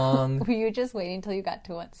 Wrong. Were you just waiting until you got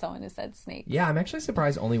to what someone has said snake? Yeah, I'm actually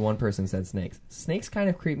surprised only one person said snakes. Snakes kind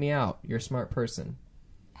of creep me out. You're a smart person.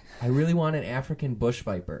 I really want an African bush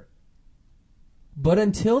viper. But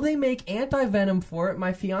until they make anti-venom for it,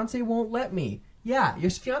 my fiance won't let me. Yeah, your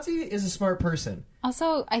fiance is a smart person.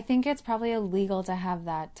 Also, I think it's probably illegal to have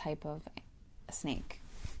that type of snake,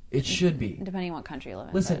 It should be. depending on what country you live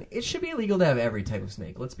in. Listen, it should be illegal to have every type of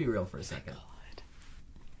snake. Let's be real for a second.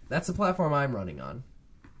 That's the platform I'm running on.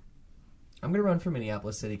 I'm going to run for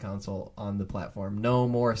Minneapolis City Council on the platform. No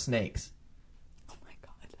more snakes. oh my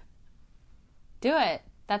god. Do it.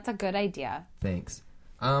 That's a good idea. Thanks.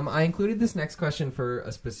 I included this next question for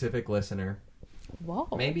a specific listener. Whoa.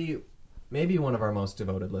 Maybe one of our most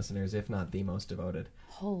devoted listeners, if not the most devoted.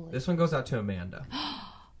 Holy. This one goes out to Amanda.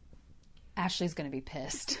 Ashley's going to be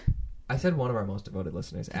pissed. I said one of our most devoted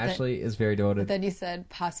listeners. Ashley is very devoted. Then you said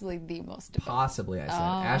possibly the most devoted. Possibly, I said.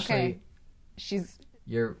 Oh, Ashley, okay. She's...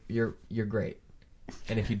 you're great.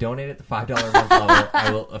 And if you donate at the $5 a month level,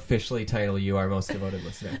 I will officially title you our most devoted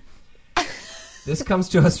listener. This comes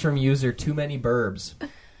to us from user Too Many Burbs.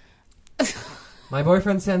 My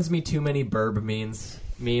boyfriend sends me too many burb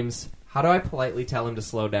memes. How do I politely tell him to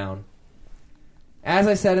slow down? As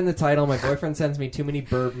I said in the title, my boyfriend sends me too many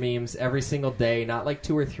burb memes every single day, not like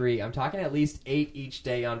 2 or 3. I'm talking at least 8 each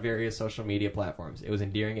day on various social media platforms. It was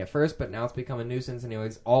endearing at first, but now it's become a nuisance and he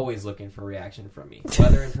was always looking for reaction from me,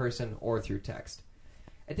 whether in person or through text.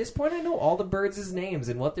 At this point, I know all the birds' names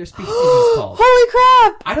and what their species is called. Holy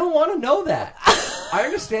crap! I don't want to know that. I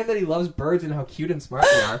understand that he loves birds and how cute and smart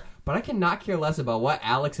they are, but I cannot care less about what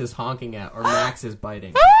Alex is honking at or Max is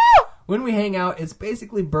biting. When we hang out, it's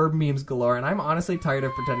basically burb memes galore, and I'm honestly tired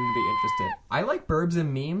of pretending to be interested. I like burbs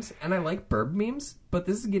and memes, and I like burb memes, but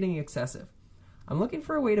this is getting excessive. I'm looking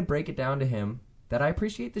for a way to break it down to him that I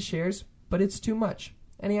appreciate the shares, but it's too much.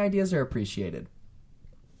 Any ideas are appreciated.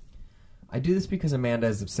 I do this because Amanda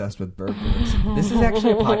is obsessed with burb memes. This is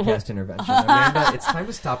actually a podcast intervention. Amanda, it's time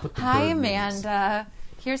to stop with the Hi, burb memes. Amanda.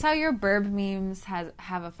 Here's how your burb memes have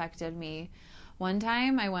affected me. One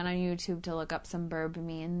time, I went on YouTube to look up some burb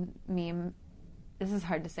meme. This is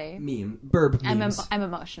hard to say. Burb memes. I'm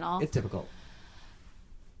emotional. It's difficult.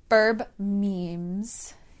 Burb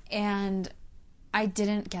memes, and I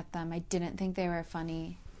didn't get them. I didn't think they were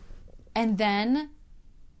funny. And then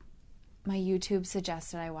my YouTube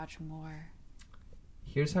suggested I watch more.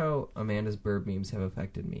 Here's how Amanda's burb memes have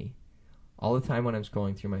affected me. All the time when I'm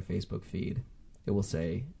scrolling through my Facebook feed, it will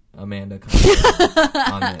say, Amanda commented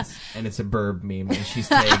on this, and it's a burb meme, and she's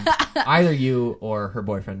tagged either you or her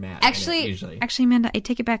boyfriend Matt. Actually, usually. Amanda, I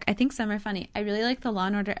take it back. I think some are funny. I really like the Law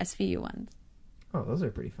and Order SVU ones. Oh, those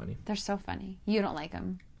are pretty funny. They're so funny. You don't like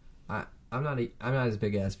them. I'm not as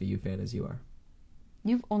big an SVU fan as you are.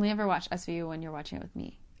 You've only ever watched SVU when you're watching it with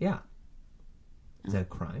me. Yeah. Is that a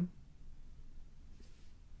crime?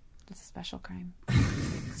 It's a special crime.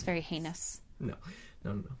 It's very heinous. No.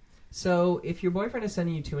 So, if your boyfriend is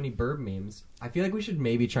sending you too many burb memes, I feel like we should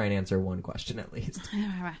maybe try and answer one question at least.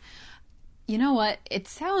 You know what? It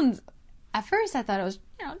sounds... At first, I thought it was,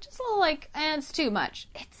 just a little like, it's too much.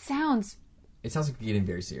 It sounds like you're getting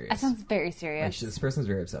very serious. That sounds very serious. This person's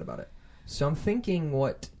very upset about it. So I'm thinking,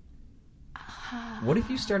 what if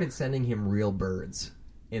you started sending him real birds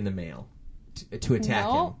in the mail to attack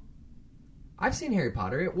him? I've seen Harry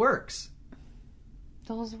Potter. It works.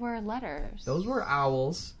 Those were letters. Those were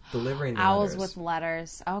owls delivering the owls letters. with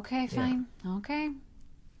letters. Okay, fine. Yeah. Okay,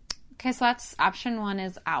 so that's option 1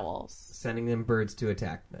 is owls. Sending them birds to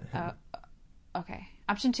attack them. Okay.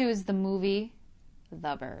 Option 2 is the movie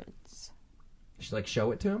The Birds. Like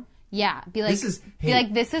show it to him. Yeah, be like, hey,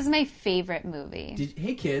 this is my favorite movie.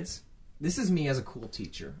 Hey kids, this is me as a cool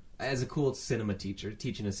teacher, as a cool cinema teacher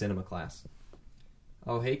teaching a cinema class.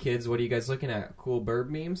 Oh, hey kids, what are you guys looking at? Cool bird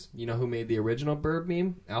memes? You know who made the original bird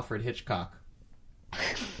meme? Alfred Hitchcock.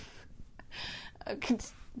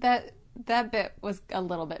 That bit was a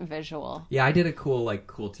little bit visual. Yeah, I did a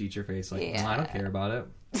cool teacher face. Like, yeah. I don't care about it.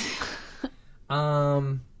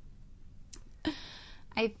 I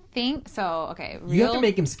think so. Okay, you have to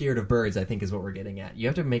make him scared of birds. I think is what we're getting at. You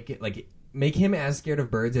have to make it make him as scared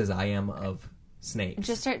of birds as I am of snakes.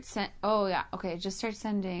 Just start Just start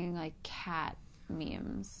sending like cat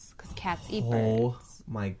memes because cats eat birds. Oh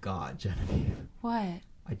my god, Genevieve! What?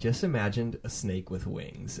 I just imagined a snake with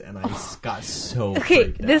wings, and I got so Okay,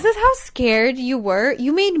 freaked this out. is how scared you were.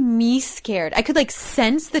 You made me scared. I could like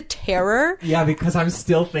sense the terror. Yeah, because I'm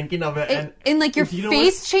still thinking of it, And like your you know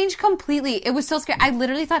face changed completely. It was so scary. I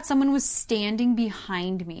literally thought someone was standing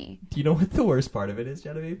behind me. Do you know what the worst part of it is,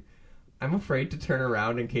 Genevieve? I'm afraid to turn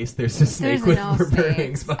around in case there's a snake There's with no bird snakes.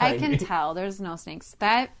 wings I behind can me. tell. There's no snakes.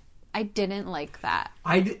 That I didn't like that.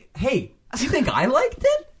 Hey, do you think I liked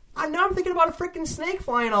it? Now I'm thinking about a freaking snake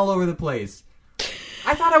flying all over the place.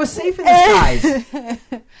 I thought I was safe in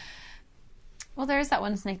disguise. Well, there's that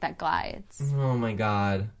one snake that glides. Oh my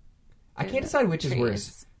god. I can't decide which is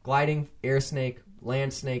worse. Gliding, air snake,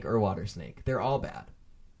 land snake, or water snake. They're all bad.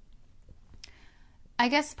 I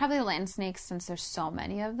guess probably the land snakes since there's so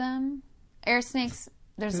many of them. Air snakes,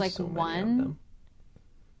 there's like so many of one. them.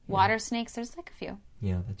 Water snakes, there's like a few.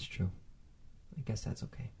 Yeah, that's true. I guess that's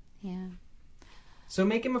okay. Yeah. So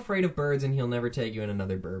make him afraid of birds and he'll never tag you in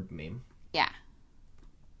another bird meme. Yeah.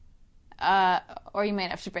 Or you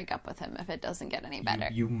might have to break up with him if it doesn't get any better.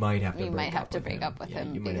 You might have to You break might have up to with break him. up with Yeah,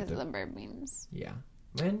 him you might have because to- of the bird memes. Yeah.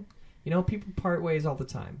 Man, people part ways all the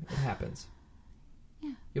time. It happens.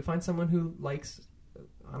 Yeah. You'll find someone who likes,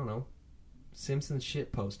 I don't know, Simpsons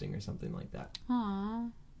shit posting or something like that. Aw,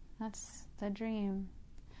 that's the dream.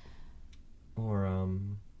 Or,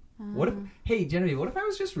 what if, hey, Genevieve, what if I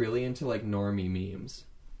was just really into, like, normie memes?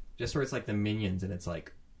 Just where it's, like, the Minions and it's,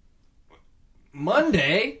 like,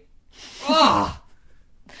 Monday? Ah!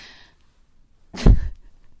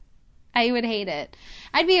 I would hate it.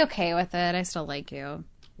 I'd be okay with it. I still like you.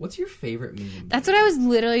 What's your favorite meme? That's what I was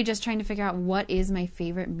literally just trying to figure out. What is my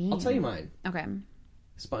favorite meme? I'll tell you mine. Okay.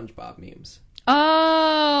 SpongeBob memes.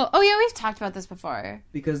 Oh yeah, we've talked about this before.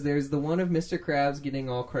 Because there's the one of Mr. Krabs getting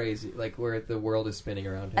all crazy, like where the world is spinning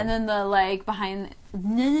around him. And then the like behind the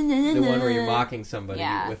one where you're mocking somebody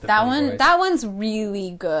yeah, with the that funny one. voice. That one's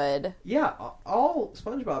really good. Yeah, all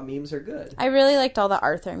SpongeBob memes are good. I really liked all the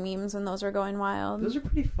Arthur memes when those were going wild. Those are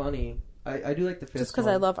pretty funny. I do like the fist Just because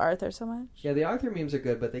one. I love Arthur so much. Yeah, the Arthur memes are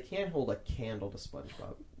good, but they can't hold a candle to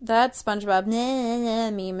SpongeBob. That SpongeBob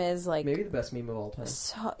meme is like Maybe the best meme of all time.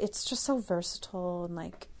 so. It's just so versatile and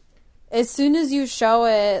like. As soon as you show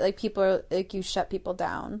it, like people are like you shut people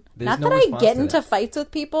down. There's Not no that I response get to into that. fights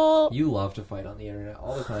with people. You love to fight on the internet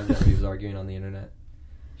all the time. Genevieve's arguing on the internet.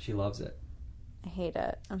 She loves it. I hate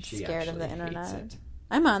it. I'm She scared of the actually hates internet. it.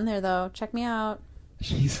 I'm on there though. Check me out.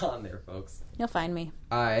 She's on there, folks. You'll find me.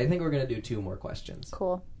 I think we're gonna do 2 more questions.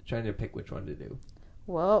 Cool. Trying to pick which one to do.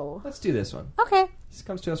 Whoa. Let's do this one. Okay. This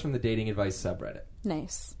comes to us from the dating advice subreddit.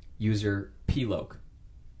 Nice. User Ploke.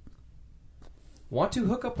 Want to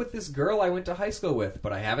hook up with this girl I went to high school with,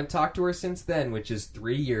 but I haven't talked to her since then, which is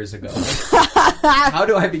 3 years ago. How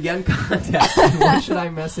do I begin contact? And what should I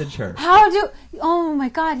message her? Oh my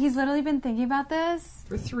god, he's literally been thinking about this.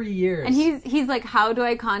 For 3 years. And he's like, how do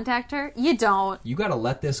I contact her? You don't. You gotta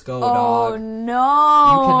let this go, Oh dog.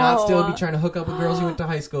 no. You cannot still be trying to hook up with girls you went to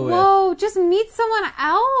high school with. Whoa, just meet someone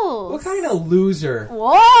else. What kind of loser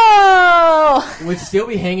Whoa! would still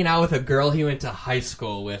be hanging out with a girl he went to high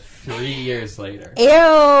school with 3 years later? Ew.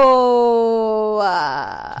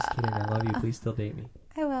 Just kidding, I love you. Please still date me.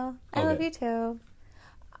 I will. I Okay. love you too.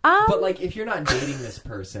 But, like, if you're not dating this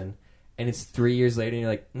person, and it's 3 years later, and you're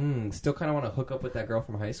like, still kind of want to hook up with that girl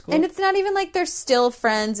from high school? And it's not even like they're still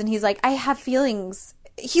friends and he's like, I have feelings.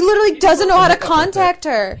 He literally doesn't know how to contact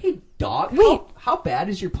her. Hey, dog, Wait. how bad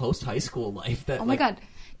is your post-high school life? That Oh my god.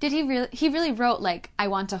 Did he really? He really wrote like, I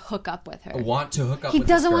want to hook up with her. want to hook up He with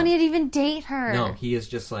this doesn't girl. want to even date her. No, he is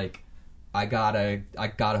just like, I gotta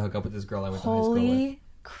hook up with this girl I went to high school with. Holy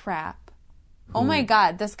crap. Oh my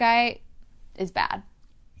god, this guy is bad.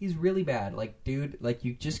 He's really bad. Like, dude, like,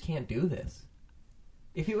 you just can't do this.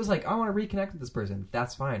 If he was like, I want to reconnect with this person,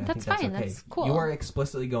 that's fine. I think that's fine. okay. That's cool. You are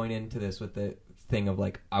explicitly going into this with the thing of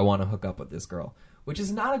like, I want to hook up with this girl, which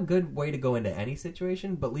is not a good way to go into any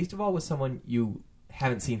situation, but least of all with someone you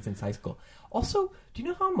haven't seen since high school. Also, do you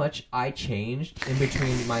know how much I changed in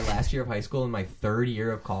between my last year of high school and my third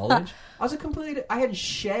year of college? I had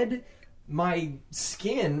shed my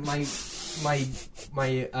skin, my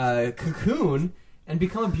cocoon, and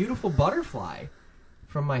become a beautiful butterfly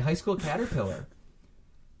from my high school caterpillar.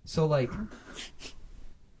 So, like,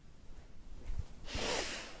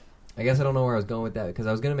 I guess I don't know where I was going with that, because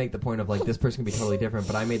I was going to make the point of, like, this person can be totally different,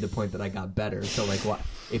 but I made the point that I got better. So, like, what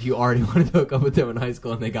if you already wanted to hook up with them in high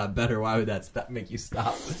school and they got better, why would that make you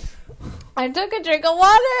stop? I took a drink of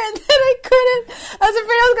water and then I couldn't. I was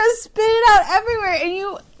afraid I was going to spit it out everywhere. And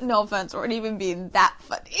you, no offense, weren't even being that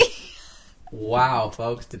funny. Wow,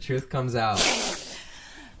 folks, the truth comes out.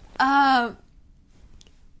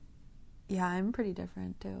 Yeah, I'm pretty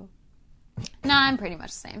different too. Nah, I'm pretty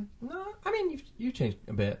much the same. No, I mean, you changed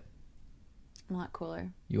a bit. I'm a lot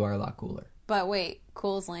cooler. You are a lot cooler. But wait,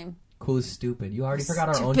 cool is lame. Cool is stupid. You already forgot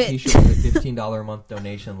our own Stupid. t-shirt with a $15 a month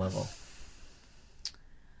donation level.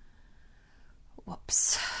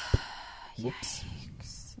 Whoops. Whoops.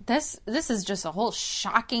 This is just a whole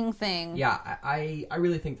shocking thing. Yeah, I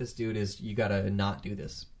really think this dude is, you gotta not do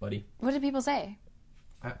this, buddy. What did people say?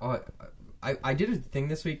 I did a thing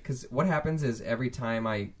this week, because what happens is every time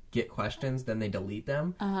I get questions, then they delete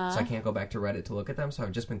them, so I can't go back to Reddit to look at them, so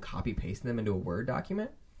I've just been copy-pasting them into a Word document.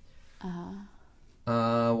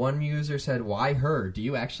 One user said, "Why her? Do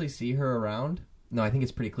you actually see her around?" No, I think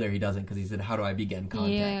it's pretty clear he doesn't, because he said, "How do I begin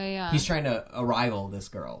contact?" Yeah. He's trying to arrival this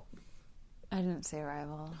girl. I didn't say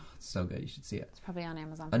Arrival. It's so good, you should see it. It's probably on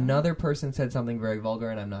Amazon. Another person said something very vulgar,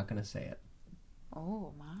 and I'm not going to say it.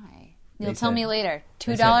 Oh my! They You'll tell said- me later.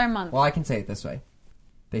 They $2 said- a month. Well, I can say it this way.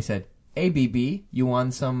 They said, "Hey, BB, you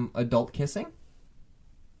want some adult kissing?"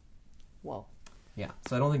 Whoa. Yeah,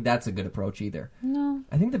 so I don't think that's a good approach either. No.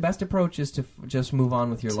 I think the best approach is to just move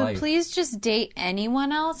on with your So life. please just date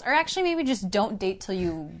anyone else, or actually maybe just don't date till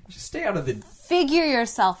you Just stay out of the figure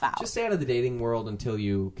yourself out. just stay out of the dating world until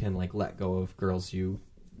you can like let go of girls you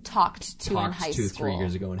talked to in high talked school. to 3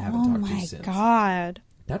 years ago and haven't talked to since. God.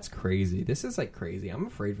 That's crazy. This is like crazy. I'm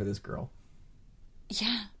afraid for this girl.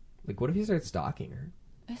 Yeah, Like, what if you start stalking her?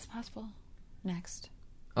 it's possible. Next.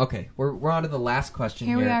 Okay, we're on to the last question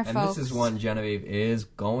Here here, we are, and folks. this is one Genevieve is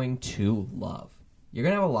going to love. You're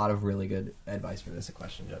gonna have a lot of really good advice for this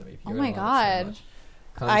question, Genevieve. You're Oh gonna my love it so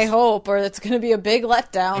God. much. I hope, or it's going to be a big It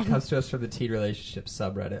letdown. comes to us from the Teen Relationships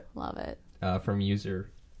subreddit Love it. from user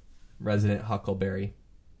Resident Huckleberry.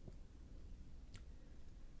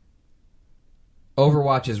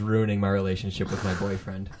 Overwatch is ruining my relationship with my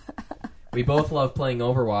boyfriend. We both love playing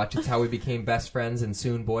Overwatch. It's how we became best friends and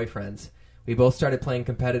soon boyfriends. We both started playing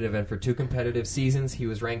competitive, and for 2 competitive seasons, he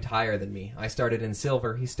was ranked higher than me. I started in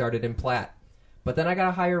silver, he started in plat. But then I got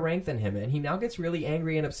a higher rank than him, and he now gets really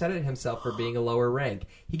angry and upset at himself for being a lower rank.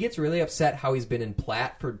 He gets really upset how he's been in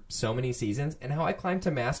plat for so many seasons, and how I climbed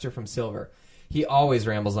to master from silver. He always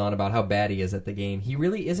rambles on about how bad he is at the game. He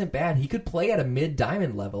really isn't bad. He could play at a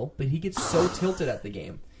mid-diamond level, but he gets so tilted at the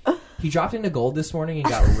game. He dropped into gold this morning and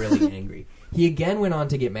got really angry. He again went on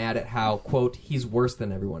to get mad at how, quote, he's worse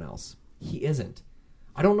than everyone else. He isn't.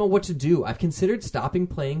 I don't know what to do. I've considered stopping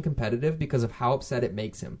playing competitive because of how upset it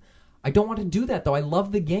makes him. I don't want to do that, though. I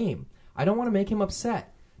love the game. I don't want to make him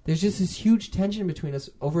upset. There's just this huge tension between us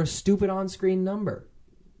over a stupid on-screen number.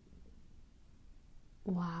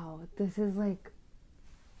 Wow, this is like...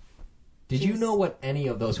 Did you know what any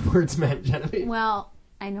of those words meant, Genevieve? Well,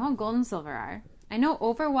 I know what gold and silver are. I know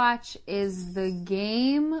Overwatch is the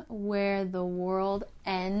game where the world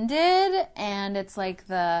ended, and it's like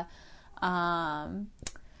the...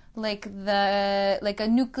 like a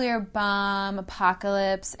nuclear bomb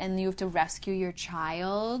apocalypse, and you have to rescue your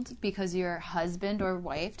child because your husband or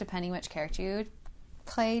wife, depending which character you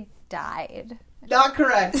play, died. Not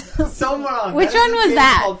correct. So wrong. Which That is one a was game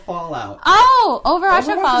that? Called Fallout. Oh,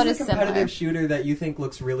 Overwatch and Fallout is is a competitive similar. shooter that you think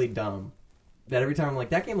looks really dumb. That every time I'm like,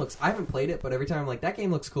 that game looks... I haven't played it, but every time I'm like, that game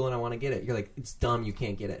looks cool and I want to get it. You're like, it's dumb, you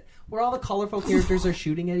can't get it. Where all the colorful characters are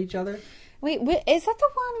shooting at each other. Wait, is that the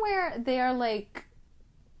one where they are like...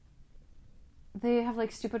 They have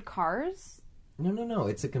like stupid cars? No.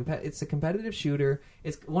 It's a competitive shooter.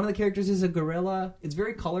 It's one of the characters is a gorilla. It's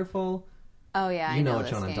very colorful. Oh yeah, You I know know which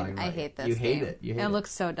this one I'm game. talking about. I hate this You game. hate it. You hate it.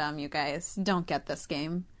 looks so dumb, you guys. Don't get this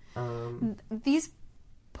game. These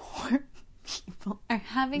poor people are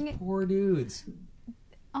having... Poor dudes.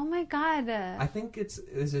 Oh my god. I think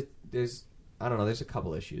there's I don't know, there's a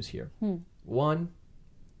couple issues here. One,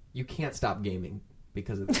 you can't stop gaming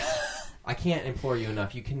because of this. I can't implore you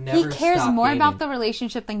enough. You can never He cares stop more gaming. about the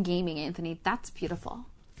relationship than gaming, Anthony. That's beautiful.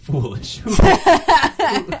 Foolish.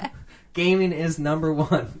 Gaming is number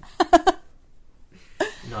one.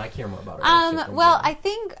 No, I care more about it. Well, I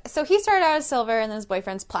think so. He started out as silver, and then his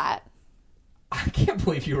boyfriend's plat. I can't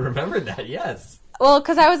believe you remembered that. Yes. Well,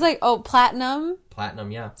 because I was like, oh, platinum.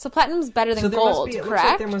 Platinum, yeah. So platinum's better than So there gold, must be, it looks correct?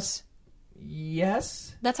 like there must.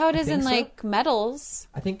 Yes. That's how it I is think in so. like metals.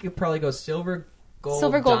 I think it probably goes silver, gold,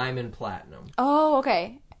 Silver, gold. diamond, platinum. Oh,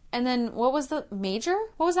 okay. And then what was the major?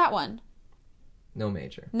 What was that one? No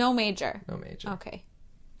major. No major. No major. Okay.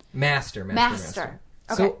 Master. Master.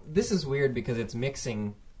 Okay. So this is weird because it's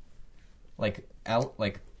mixing, like I don't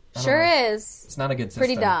Sure know. is. It's not a good system.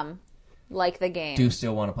 Pretty dumb. Like the game. Do you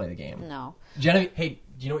still want to play the game? No. Genevieve, hey,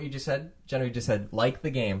 do you know what you just said? Genevieve just said, like the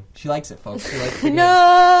game. She likes it, folks. She likes the game.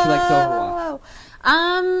 No. She likes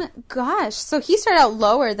Overwatch. Gosh. So he started out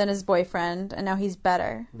lower than his boyfriend, and now he's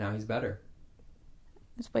better. Now he's better.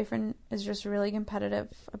 His boyfriend is just really competitive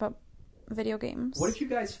about video games. What if you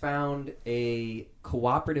guys found a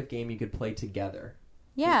cooperative game you could play together?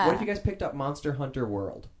 Yeah. What if you guys picked up Monster Hunter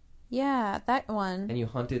World Yeah, that one. and you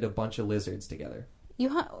hunted a bunch of lizards together?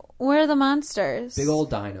 Where are the monsters? Big old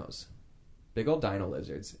dinos. Big old dino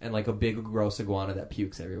lizards. And like a big gross iguana that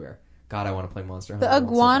pukes everywhere. God, I want to play Monster Hunter The World so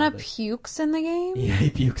iguana badly. pukes in the game? Yeah, he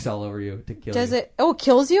pukes all over you to kill Does you. it? Oh, it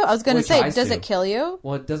kills you? I was going Well, to he say, tries does to. it kill you?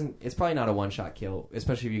 Well, it doesn't. It's probably not a one-shot kill,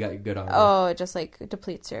 especially if you got good armor. Oh, it just like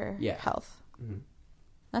depletes your Yeah. health. Mhm.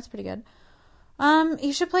 That's pretty good.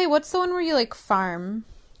 You should play, what's the one where you like farm?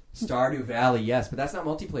 Stardew Valley, yes, but that's not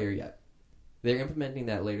multiplayer yet. They're implementing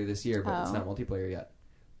that later this year, but it's Oh. not multiplayer yet.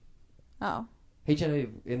 Oh, Hey,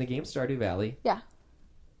 Genevieve, in the game Stardew Valley, yeah.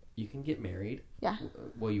 you can get married. Yeah.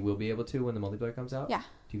 Well, you will be able to when the multiplayer comes out. Yeah.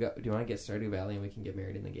 Do you want to get Stardew Valley and we can get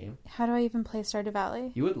married in the game? How do I even play Stardew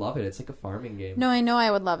Valley? You would love it. It's like a farming game. No, I know I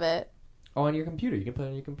would love it. Oh, on your computer. You can play it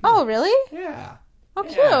on your computer. Oh, really? Yeah. Oh, Yeah.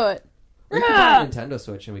 cute. Or you can buy a Nintendo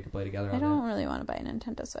Switch and we can play together I on don't really want to buy a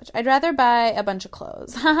Nintendo Switch. I'd rather buy a bunch of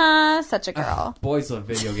clothes. Haha, such a girl. that. Boys love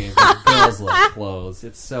video games. But girls love clothes.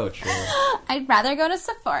 It's so true. I'd rather go to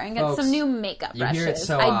Sephora and get Folks, some new makeup you hear it brushes.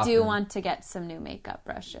 so I do often. want to get some new makeup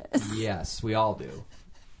brushes. Yes, we all do.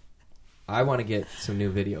 I want to get some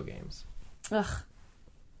new video games. Ugh.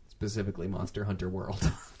 Specifically Monster Hunter World.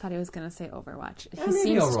 Thought he was going to say Overwatch. Yeah,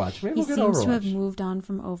 maybe Overwatch. Maybe He we'll get seems Overwatch. to have moved on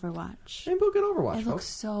from Overwatch. Maybe we'll get Overwatch, It looks folks.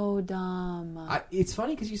 so dumb. It's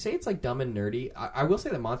funny because you say it's like dumb and nerdy. I will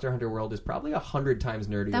say that Monster Hunter World is probably 100 times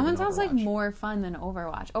nerdier. That one than sounds like Overwatch. more fun than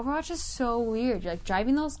Overwatch. Overwatch is so weird. You're like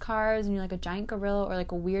driving those cars and you're like a giant gorilla or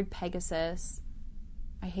like a weird Pegasus.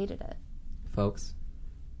 I hated it. Folks,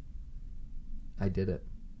 I did it.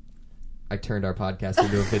 I turned our podcast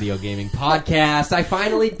into a video gaming podcast. I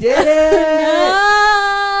finally did it!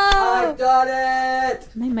 I've done it!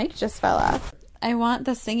 My mic just fell off. I want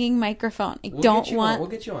the singing microphone. I We'll don't get you want. One. We'll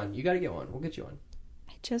get you on. You got to get one. We'll get you on.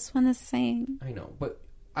 I just want to sing. I know, but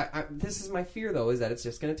this is my fear, though, is that it's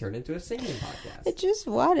just going to turn into a singing podcast. I just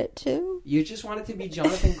want it to. You just want it to be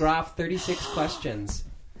Jonathan Groff, 36 questions.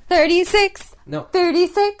 36. No.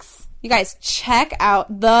 36. You guys, check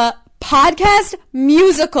out the podcast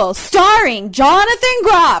musical starring Jonathan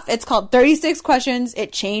Groff. It's called 36 Questions.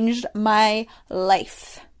 It changed my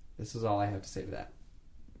life. This is all I have to say to that.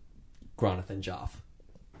 Jonathan Joff.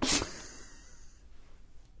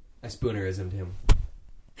 I spoonerismed him.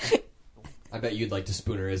 I bet you'd like to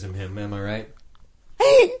spoonerism him, am I right?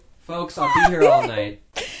 Folks, I'll be here all night.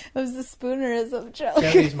 It was the spoonerism joke.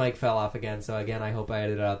 Geneviev's mic fell off again, so again, I hope I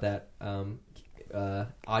edited out that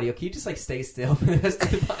audio. Can you just stay still for the rest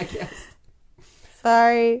of the podcast?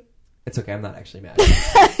 Sorry. It's okay, I'm not actually mad.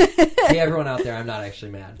 Hey, everyone out there, I'm not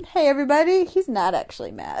actually mad. Hey, everybody. He's not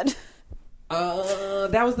actually mad.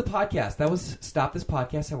 That was the podcast. That was Stop This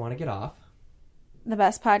Podcast. I want to get off. The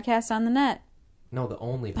best podcast on the net. No, the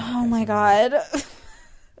only podcast. Oh, my God.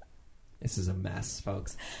 This is a mess,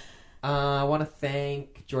 folks. I want to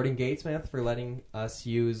thank Jordan Gatesmith for letting us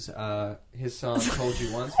use his song Told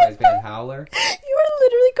You Once by his band Howler. You are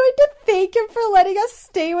literally going to thank him for letting us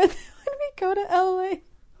stay with him when we go to LA.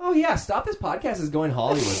 Oh, yeah. Stop This Podcast is going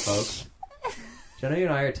Hollywood, folks. Jenna and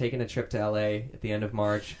I are taking a trip to LA at the end of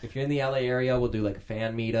March. If you're in the LA area, we'll do a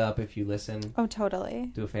fan meetup. If you listen, Oh,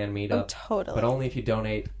 totally. do a fan meetup. Oh, totally. But only if you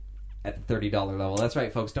donate at the $30 level. That's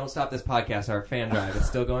right, folks. Don't stop this podcast. Our fan drive. It's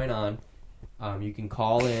still going on. You can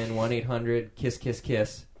call in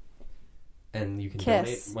 1-800-KISS-KISS-KISS, and you can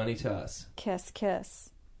Kiss. donate money to us. Kiss,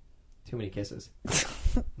 kiss. Too many kisses.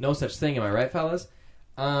 No such thing, am I right, fellas?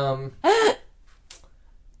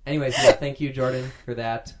 Anyways, yeah, thank you, Jordan, for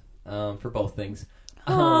that. For both things.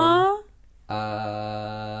 Aww.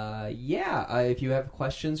 If you have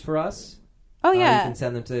questions for us, Oh, you yeah. can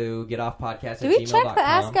send them to getoffpodcast@gmail.com. Did we check the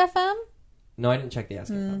Ask FM? No, I didn't check the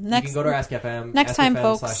Ask FM. You next- can go to our Ask FM. next time,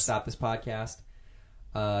 folks. /Stop This Podcast.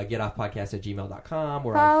 getoffpodcast@gmail.com.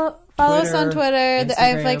 We're Follow on us on Twitter. I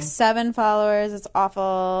have like Instagram. 7 followers. It's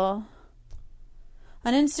awful.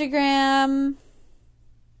 On Instagram,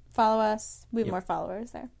 follow us. We have Yep. more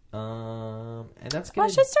followers there. And that's Oh, I gonna.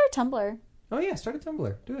 should start a Tumblr. Oh yeah, start a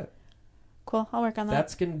Tumblr. Do it. Cool. I'll work on that.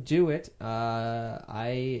 That's gonna do it.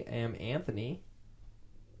 I am Anthony,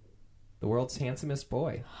 the world's handsomest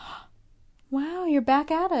boy. Wow, you're back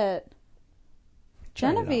at it.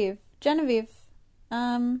 Tried it out. Genevieve.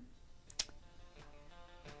 I'm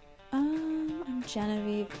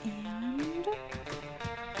Genevieve and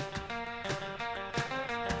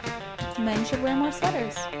men should wear more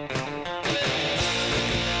sweaters.